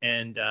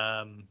 and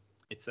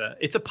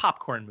it's a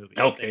popcorn movie.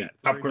 Okay,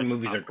 popcorn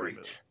movies are great.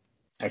 Movie.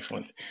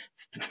 Excellent.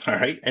 All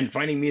right, and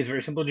finding me is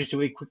very simple. Just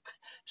do a quick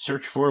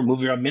search for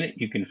MovieRob Minute.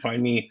 You can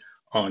find me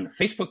on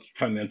Facebook, you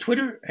can find me on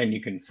Twitter, and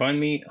you can find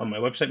me on my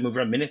website,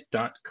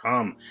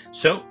 MovieRobMinute.com.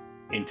 So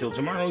until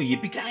tomorrow,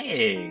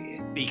 yippee-ki-yay!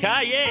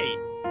 Yippee-ki-yay!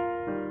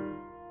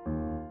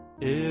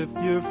 If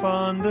you're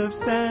fond of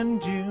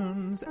sand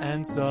dunes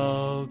and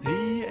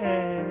salty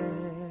air,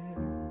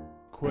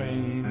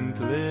 quaint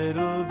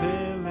little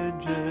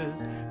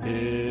villages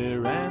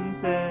here and